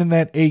stand in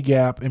that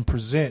A-gap and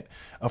present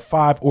a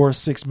 5 or a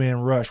 6-man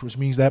rush, which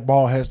means that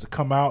ball has to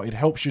come out. It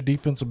helps your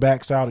defensive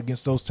backs out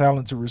against those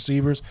talented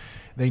receivers.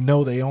 They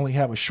know they only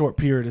have a short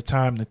period of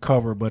time to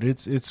cover, but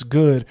it's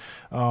good.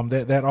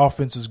 That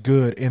offense is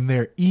good, and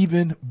they're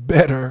even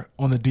better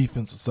on the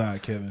defensive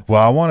side, Kevin.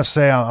 Well, I want to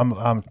say I'm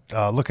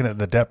looking at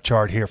the depth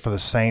chart here for the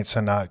Saints,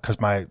 and because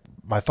my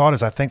thought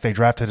is I think they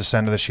drafted a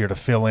center this year to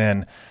fill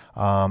in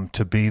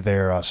to be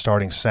their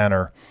starting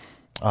center.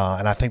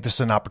 And I think this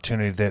is an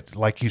opportunity that,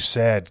 like you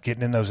said,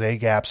 getting in those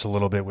A-gaps a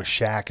little bit with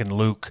Shaq and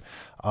Luke,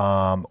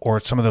 or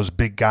some of those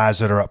big guys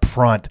that are up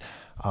front,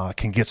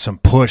 can get some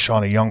push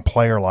on a young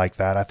player like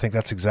that. I think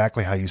that's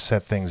exactly how you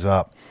set things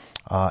up.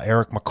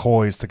 Eric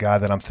McCoy is the guy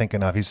that I'm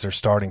thinking of. He's their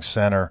starting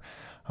center.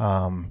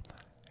 And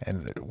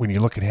when you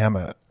look at him,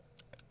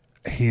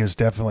 he is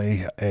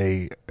definitely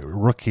a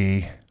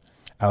rookie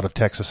out of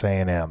Texas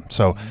A&M.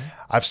 So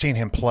I've seen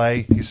him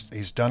play.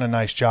 He's done a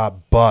nice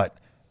job, but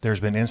there's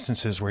been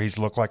instances where he's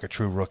looked like a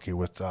true rookie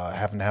with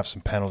having to have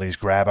some penalties,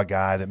 grab a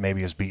guy that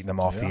maybe has beaten him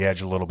off the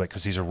edge a little bit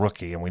because he's a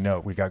rookie. And we know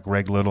we got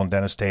Greg Little and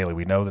Dennis Daly.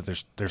 We know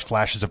that there's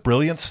flashes of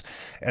brilliance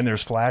and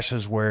there's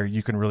flashes where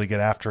you can really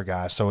get after a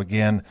guy. So,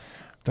 again,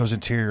 those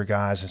interior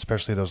guys,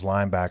 especially those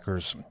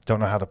linebackers, don't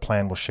know how the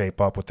plan will shape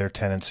up with their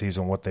tendencies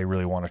and what they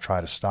really want to try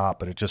to stop.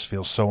 But it just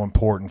feels so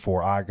important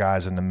for our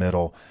guys in the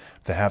middle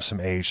to have some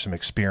age, some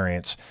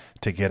experience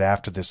to get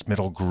after this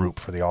middle group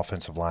for the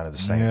offensive line of the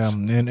Saints.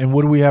 Yeah, and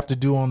what do we have to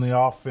do on the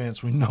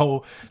offense? We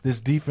know this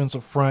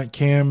defensive front,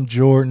 Cam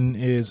Jordan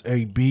is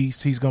a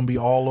beast. He's going to be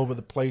all over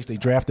the place. They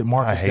drafted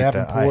Marcus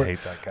Davenport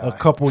a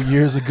couple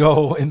years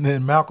ago, and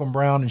then Malcolm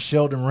Brown and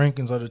Sheldon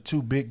Rankins are the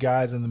 2 big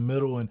guys in the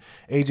middle, and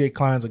A.J.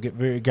 Klein's a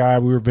guy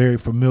we were very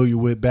familiar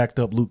with, backed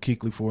up Luke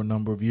Kuechly for a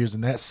number of years,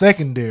 and that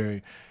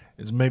secondary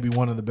is maybe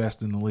one of the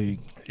best in the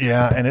league.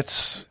 Yeah, and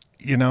it's –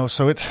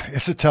 so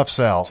it's a tough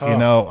sell.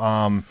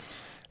 Tough.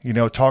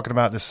 Talking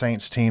about the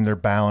Saints team, they're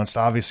balanced.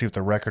 Obviously, with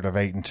the record of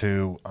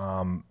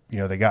 8-2,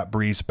 they got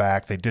Brees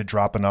back. They did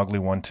drop an ugly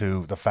one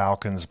to the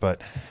Falcons,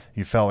 but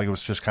you felt like it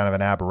was just kind of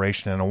an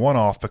aberration and a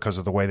one-off because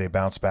of the way they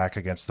bounced back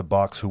against the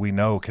Bucs, who we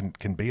know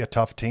can be a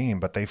tough team,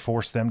 but they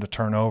forced them to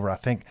turn over. I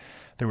think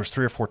there was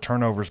 3 or 4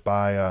 turnovers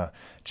by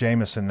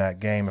Jameis in that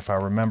game, if I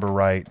remember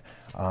right.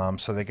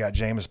 So they got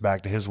Jameis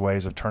back to his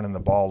ways of turning the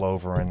ball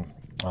over,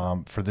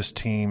 and for this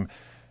team,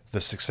 the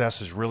success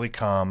has really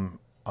come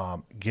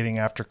getting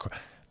after.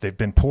 They've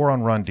been poor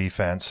on run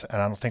defense,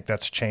 and I don't think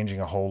that's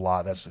changing a whole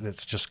lot.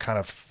 It's just kind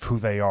of who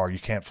they are. You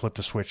can't flip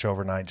the switch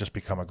overnight and just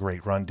become a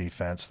great run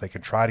defense. They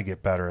can try to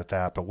get better at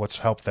that, but what's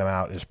helped them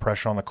out is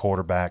pressure on the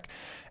quarterback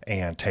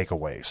and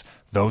takeaways.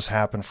 Those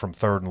happen from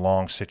third and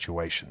long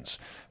situations.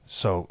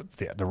 So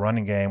the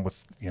running game with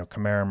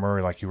Kamara and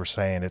Murray, like you were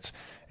saying,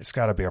 it's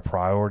got to be a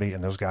priority,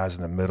 and those guys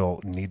in the middle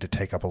need to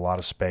take up a lot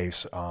of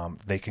space.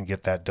 They can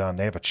get that done.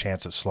 They have a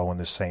chance at slowing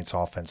this Saints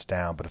offense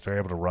down, but if they're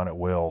able to run at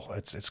will,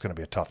 it's going to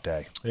be a tough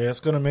day. Yeah, it's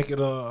going to make it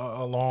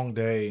a long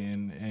day,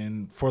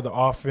 and for the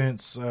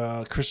offense,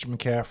 Christian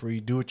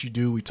McCaffrey, do what you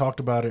do. We talked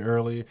about it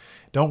earlier.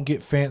 Don't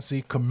get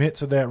fancy. Commit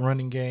to that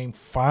running game.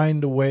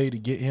 Find a way to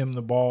get him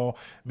the ball.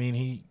 I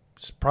mean,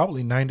 it's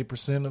probably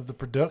 90% of the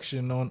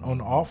production on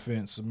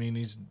offense. I mean,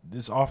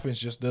 this offense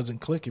just doesn't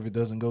click if it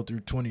doesn't go through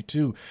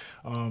 22.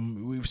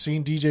 We've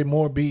seen DJ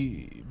Moore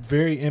be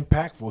very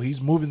impactful. He's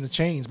moving the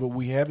chains, but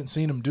we haven't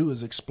seen him do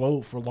is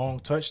explode for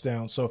long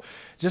touchdowns. So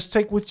just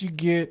take what you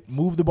get,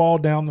 move the ball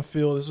down the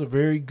field. This is a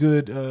very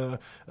good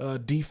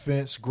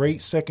defense,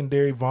 great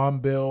secondary, Von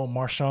Bell,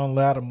 Marshawn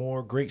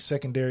Lattimore, great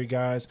secondary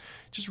guys.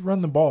 Just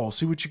run the ball,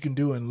 see what you can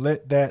do, and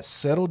let that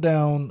settle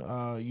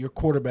down your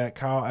quarterback,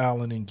 Kyle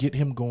Allen, and get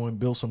him going,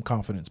 build some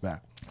confidence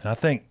back. And I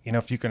think,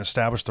 if you can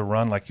establish the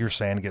run, like you're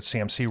saying, to get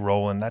CMC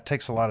rolling, that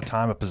takes a lot of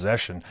time of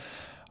possession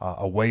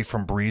away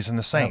from Breeze and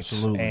the Saints.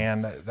 Absolutely.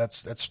 And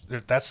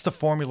that's the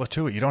formula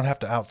to it. You don't have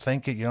to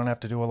outthink it. You don't have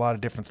to do a lot of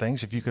different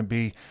things. If you can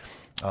be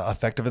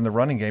effective in the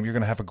running game, you're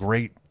going to have a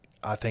great,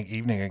 I think,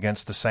 evening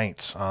against the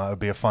Saints. It'll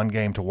be a fun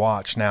game to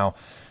watch. Now,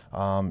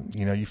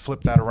 you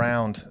flip that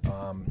around.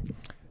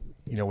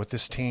 With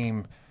this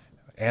team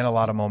and a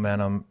lot of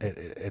momentum,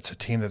 it's a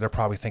team that they're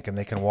probably thinking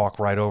they can walk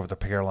right over the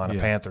Carolina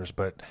Panthers.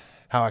 But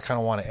how I kind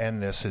of want to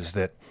end this is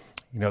that,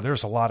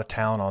 there's a lot of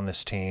talent on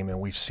this team, and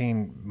we've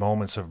seen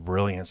moments of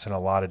brilliance in a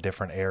lot of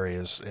different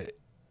areas.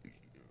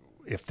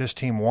 If this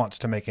team wants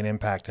to make an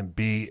impact and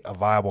be a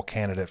viable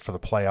candidate for the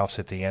playoffs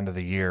at the end of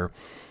the year,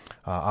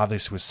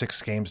 obviously with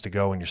 6 games to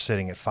go and you're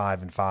sitting at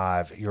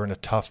 5-5, you're in a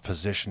tough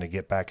position to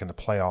get back in the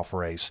playoff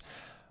race.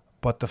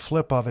 But the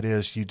flip of it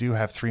is you do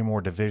have 3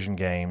 more division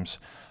games.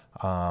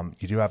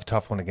 You do have a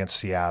tough one against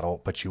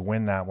Seattle, but you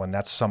win that one.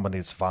 That's somebody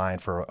that's vying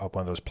for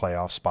one of those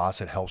playoff spots.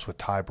 It helps with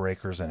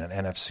tiebreakers and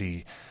an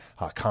NFC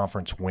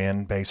conference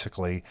win,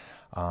 basically.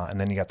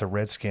 And then you got the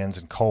Redskins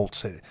and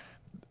Colts.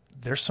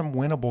 There's some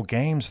winnable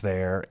games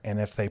there, and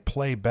if they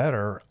play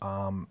better,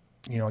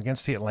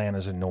 against the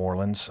Atlantas and New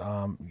Orleans,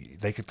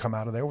 they could come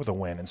out of there with a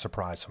win and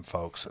surprise some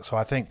folks. So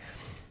I think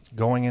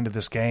going into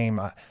this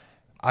game,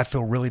 I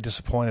feel really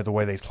disappointed the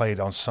way they played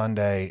on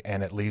Sunday,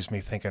 and it leaves me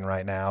thinking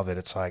right now that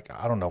it's like,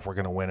 I don't know if we're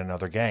going to win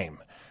another game.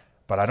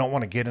 But I don't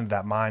want to get into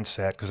that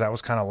mindset because that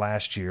was kind of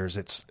last year's.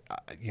 It's,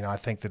 I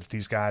think that if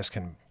these guys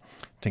can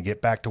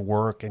get back to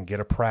work and get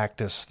a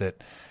practice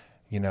that,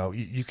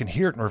 you can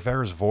hear it in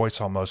Rivera's voice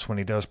almost when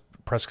he does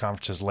press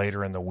conferences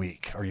later in the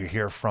week, or you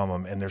hear from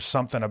him, and there's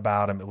something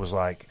about him. It was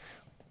like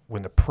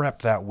when the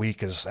prep that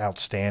week is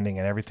outstanding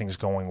and everything's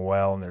going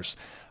well and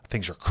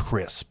things are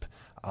crisp.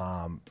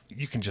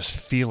 You can just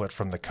feel it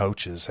from the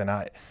coaches.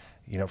 And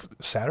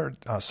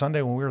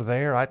Sunday when we were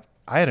there, I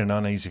had an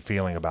uneasy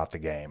feeling about the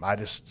game.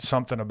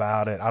 Something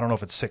about it. I don't know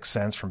if it's sixth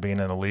sense from being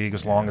in the league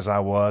as long as I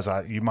was.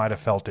 You might have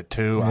felt it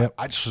too. Yep.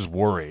 I just was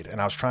worried,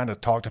 and I was trying to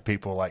talk to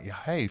people like,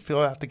 "Hey, feel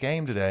out the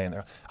game today?"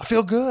 And I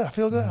feel good.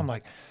 I'm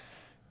like,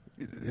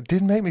 it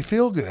didn't make me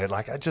feel good.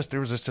 There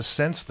was just a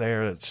sense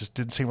there. It just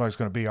didn't seem like it was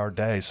going to be our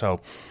day. So,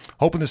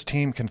 hoping this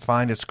team can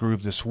find its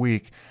groove this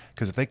week.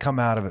 Because if they come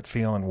out of it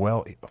feeling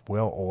well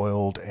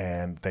oiled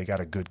and they got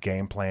a good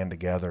game plan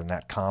together and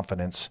that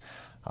confidence,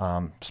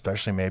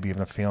 especially maybe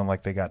even a feeling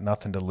like they got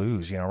nothing to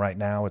lose. Right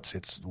now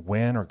it's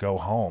win or go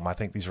home. I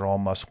think these are all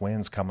must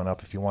wins coming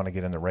up if you want to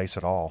get in the race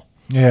at all.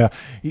 Yeah,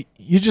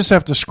 you just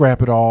have to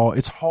scrap it all.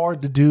 It's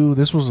hard to do.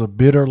 This was a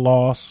bitter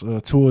loss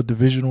to a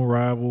divisional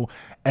rival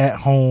at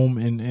home,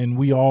 and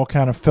we all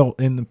kind of felt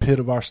in the pit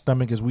of our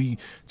stomach as we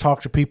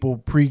talked to people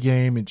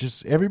pregame, and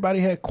just everybody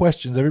had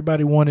questions.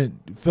 Everybody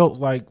felt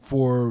like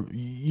for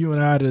you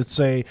and I to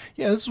say,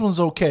 yeah, this one's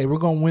okay. We're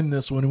going to win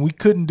this one, and we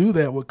couldn't do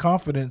that with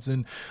confidence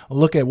and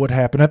look at what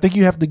happened. I think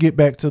you have to get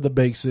back to the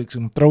basics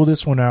and throw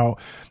this one out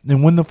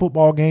and win the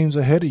football games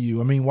ahead of you.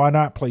 I mean, why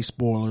not play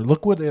spoiler?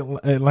 Look what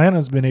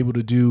Atlanta's been able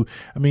to do.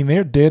 I mean,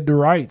 they're dead to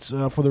rights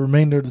for the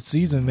remainder of the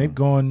season. They've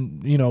gone,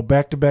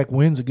 back-to-back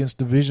wins against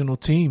divisional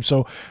teams.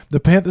 So the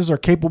Panthers are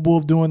capable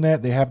of doing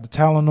that. They have the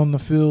talent on the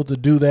field to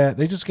do that.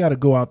 They just got to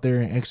go out there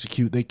and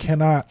execute. They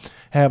cannot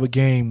have a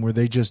game where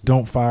they just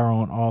don't fire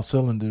on all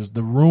cylinders.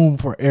 The room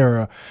for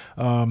error,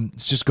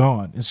 it's just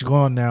gone. It's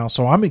gone now.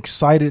 So I'm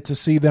excited to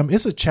see them.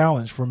 It's a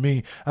challenge for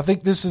me. I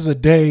think this is a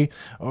day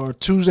or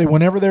Tuesday,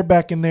 whenever they're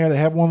back in there, they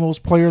have one of those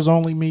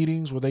players-only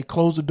meetings where they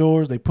close the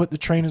doors, they put the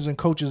trainers and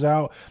coaches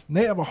out, and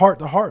they have a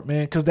heart-to-heart,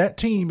 man, because that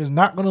team is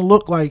not going to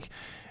look like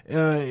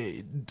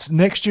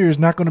next year is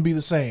not going to be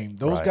the same.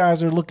 Those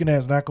guys they're looking at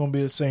is not going to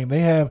be the same.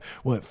 They have,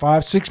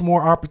 5-6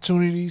 more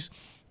opportunities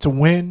to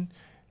win.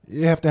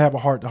 You have to have a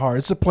heart-to-heart.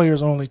 It's a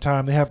players-only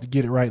time. They have to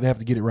get it right. They have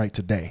to get it right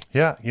today.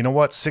 Yeah, you know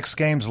what? 6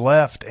 games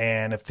left,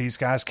 and if these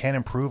guys can't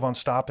improve on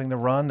stopping the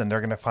run, then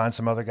they're going to find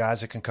some other guys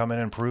that can come in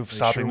and improve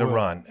stopping the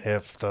run.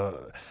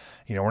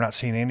 we're not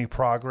seeing any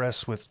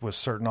progress with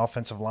certain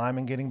offensive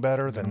linemen getting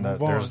better, then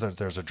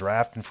there's a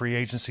draft and free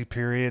agency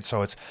period.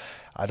 So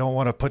I don't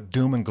want to put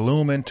doom and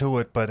gloom into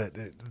it, but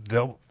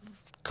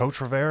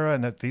Coach Rivera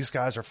and these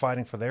guys are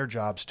fighting for their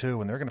jobs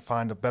too, and they're going to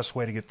find the best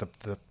way to get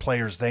the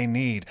players they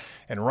need.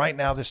 And right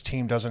now this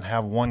team doesn't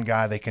have one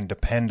guy they can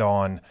depend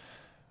on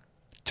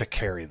to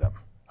carry them,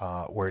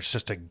 where it's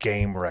just a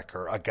game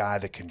wrecker, a guy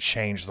that can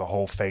change the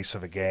whole face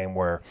of a game,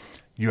 where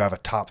you have a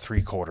top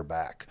 3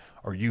 quarterback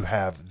or you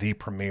have the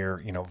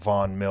premier,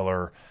 Von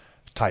Miller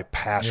type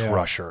pass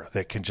rusher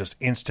that can just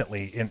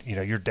instantly,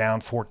 you're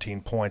down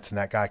 14 points and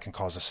that guy can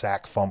cause a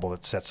sack fumble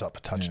that sets up a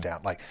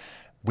touchdown. Like,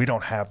 we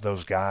don't have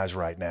those guys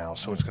right now,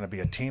 so it's going to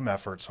be a team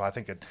effort. So I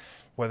think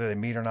whether they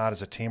meet or not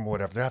as a team or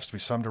whatever, there has to be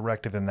some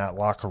directive in that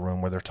locker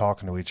room where they're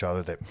talking to each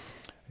other that,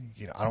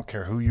 I don't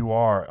care who you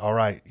are. All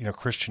right,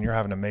 Christian, you're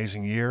having an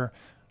amazing year.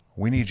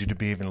 We need you to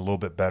be even a little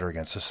bit better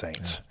against the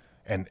Saints.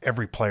 Yeah. And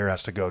every player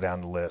has to go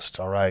down the list.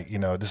 All right,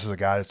 this is a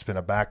guy that's been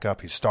a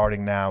backup. He's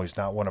starting now. He's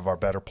not one of our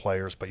better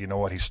players, but you know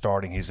what? He's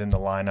starting. He's in the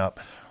lineup.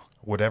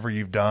 Whatever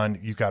you've done,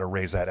 you've got to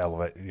raise that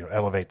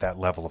elevate that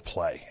level of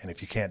play. And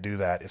if you can't do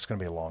that, it's going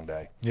to be a long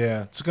day.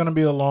 Yeah, it's going to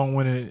be a long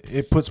one.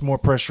 It puts more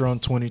pressure on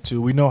 22.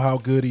 We know how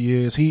good he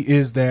is. He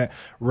is that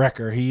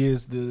wrecker. He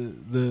is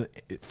the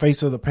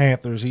face of the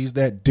Panthers. He's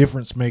that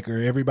difference maker.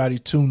 Everybody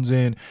tunes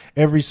in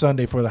every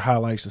Sunday for the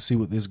highlights to see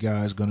what this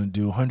guy is going to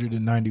do.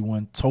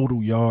 191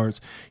 total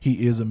yards.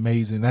 He is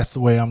amazing. That's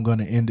the way I'm going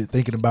to end it,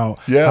 thinking about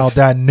how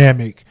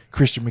dynamic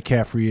Christian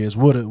McCaffrey is.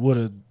 What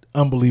a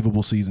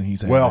unbelievable season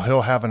he's had. Well,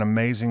 he'll have an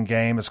amazing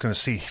game. It's going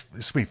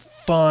to be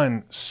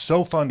fun,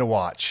 so fun to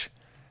watch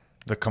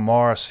the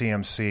Kamara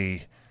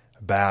CMC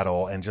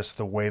battle and just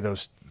the way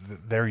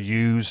they're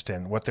used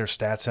and what their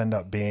stats end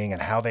up being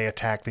and how they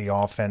attack the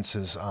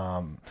offenses.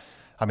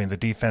 The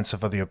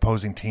defensive of the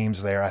opposing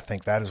teams there. I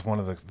think that is one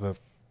of the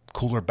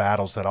cooler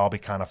battles that I'll be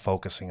kind of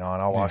focusing on.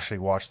 I'll actually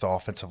watch the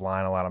offensive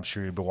line a lot. I'm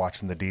sure you'll be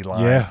watching the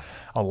D-line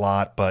a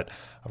lot, but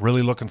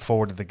really looking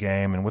forward to the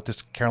game. And with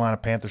this Carolina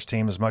Panthers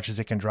team, as much as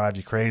it can drive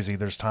you crazy,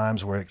 there's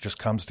times where it just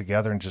comes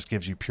together and just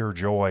gives you pure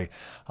joy.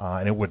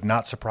 And it would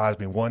not surprise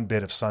me one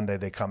bit if Sunday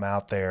they come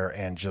out there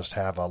and just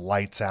have a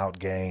lights-out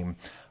game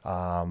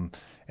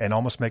and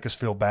almost make us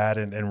feel bad.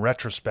 In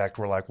retrospect,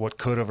 we're like, what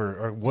could have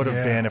or would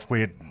have been if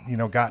we had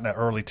gotten an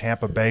early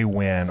Tampa Bay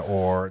win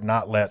or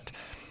not let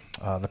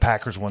the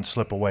Packers one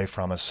slip away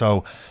from us.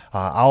 So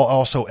I'll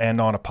also end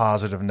on a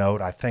positive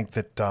note. I think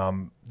that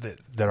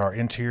that our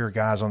interior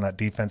guys on that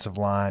defensive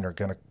line are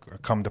going to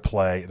come to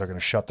play. They're going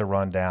to shut the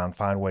run down,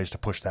 find ways to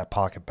push that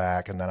pocket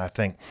back. And then I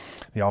think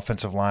the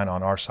offensive line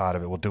on our side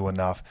of it will do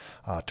enough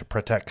to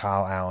protect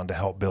Kyle Allen, to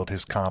help build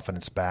his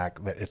confidence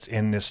back that it's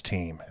in this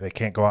team. They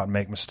can't go out and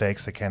make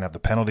mistakes. They can't have the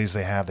penalties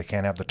they have. They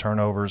can't have the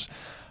turnovers.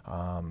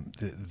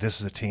 This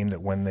is a team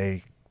that when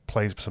they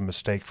play some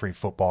mistake-free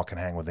football can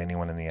hang with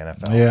anyone in the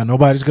NFL. Yeah,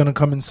 nobody's going to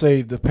come and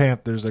save the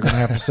Panthers. They're going to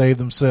have to save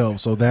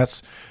themselves. So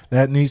that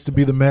needs to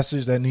be the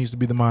message. That needs to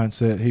be the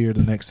mindset here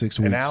the next 6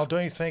 weeks. And Al,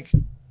 don't you think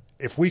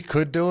if we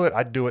could do it,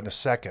 I'd do it in a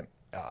second.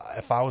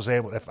 If I was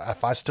able, if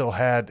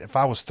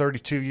I was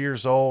 32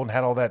 years old and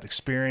had all that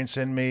experience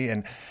in me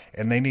and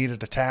they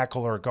needed a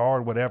tackle or a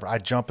guard, whatever,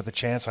 I'd jump at the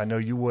chance. I know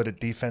you would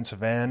at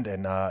defensive end,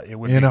 and it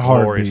would be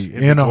glorious.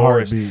 In a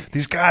heartbeat.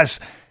 These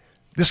guys,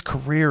 this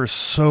career is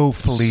so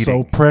fleeting.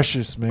 So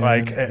precious, man.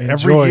 Like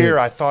every year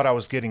I thought I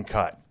was getting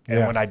cut.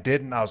 And when I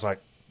didn't, I was like,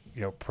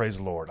 praise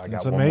the Lord. I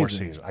got one more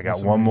season. I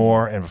got one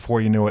more, and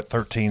before you knew it,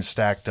 13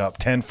 stacked up,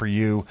 10 for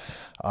you.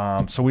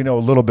 So we know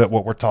a little bit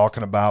what we're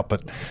talking about.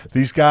 But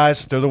these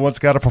guys, they're the ones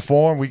that got to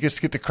perform. We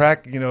just get to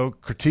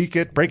critique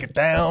it, break it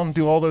down,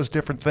 do all those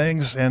different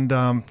things, and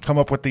come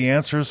up with the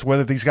answers.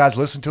 Whether these guys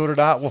listen to it or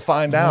not, we'll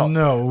find out.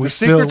 No, the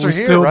secrets are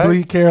here, still right?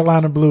 bleed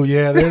Carolina blue.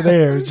 Yeah, they're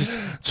there. Just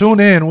tune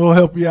in. We'll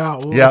help you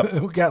out. We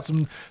got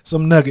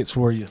some nuggets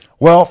for you.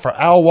 Well, for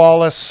Al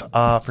Wallace,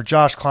 for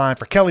Josh Klein,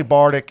 for Kelly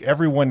Bardick,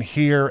 everyone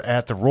here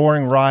at the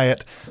Roaring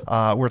Riot,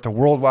 we're at the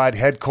worldwide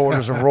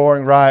headquarters of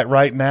Roaring Riot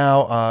right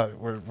now.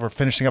 We're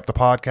finishing up the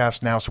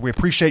podcast now, so we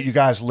appreciate you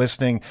guys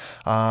listening.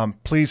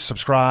 Please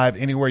subscribe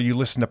anywhere you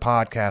listen to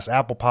podcasts,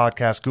 Apple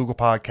Podcasts, Google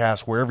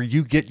Podcasts, wherever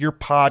you get your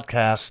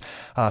podcasts.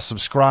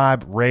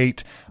 Subscribe,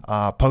 rate,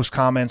 post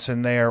comments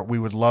in there. We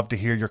would love to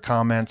hear your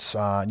comments.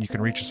 You can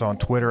reach us on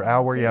Twitter.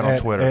 Al, where are you at on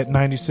Twitter? At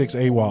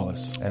 96A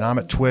Wallace. And I'm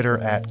at Twitter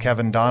at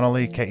Kevin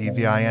Donnelly,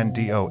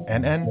 KevinDonnelly,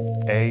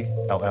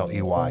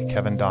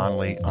 Kevin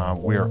Donnelly.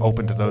 We are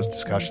open to those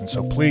discussions,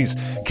 so please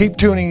keep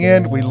tuning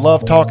in. We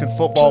love talking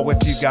football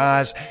with you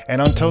guys.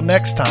 And until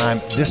next time,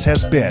 this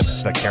has been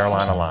the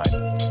Carolina Line.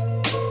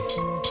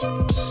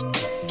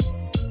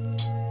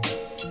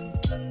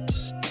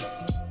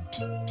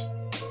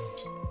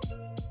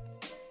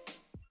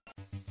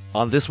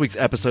 On this week's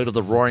episode of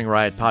the Roaring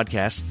Riot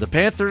podcast, the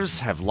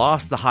Panthers have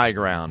lost the high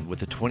ground with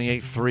the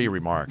 28-3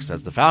 remarks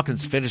as the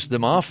Falcons finish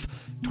them off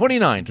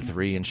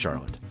 29-3 in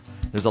Charlotte.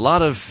 There's a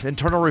lot of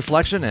internal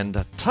reflection and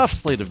a tough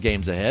slate of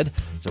games ahead,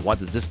 so what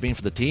does this mean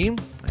for the team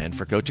and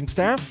for coaching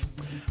staff?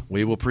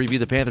 We will preview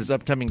the Panthers'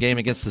 upcoming game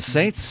against the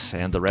Saints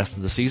and the rest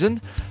of the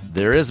season.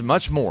 There is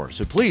much more,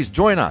 so please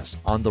join us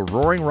on the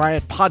Roaring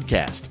Riot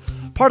podcast,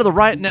 part of the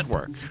Riot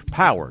Network,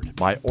 powered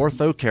by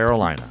Ortho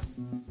Carolina.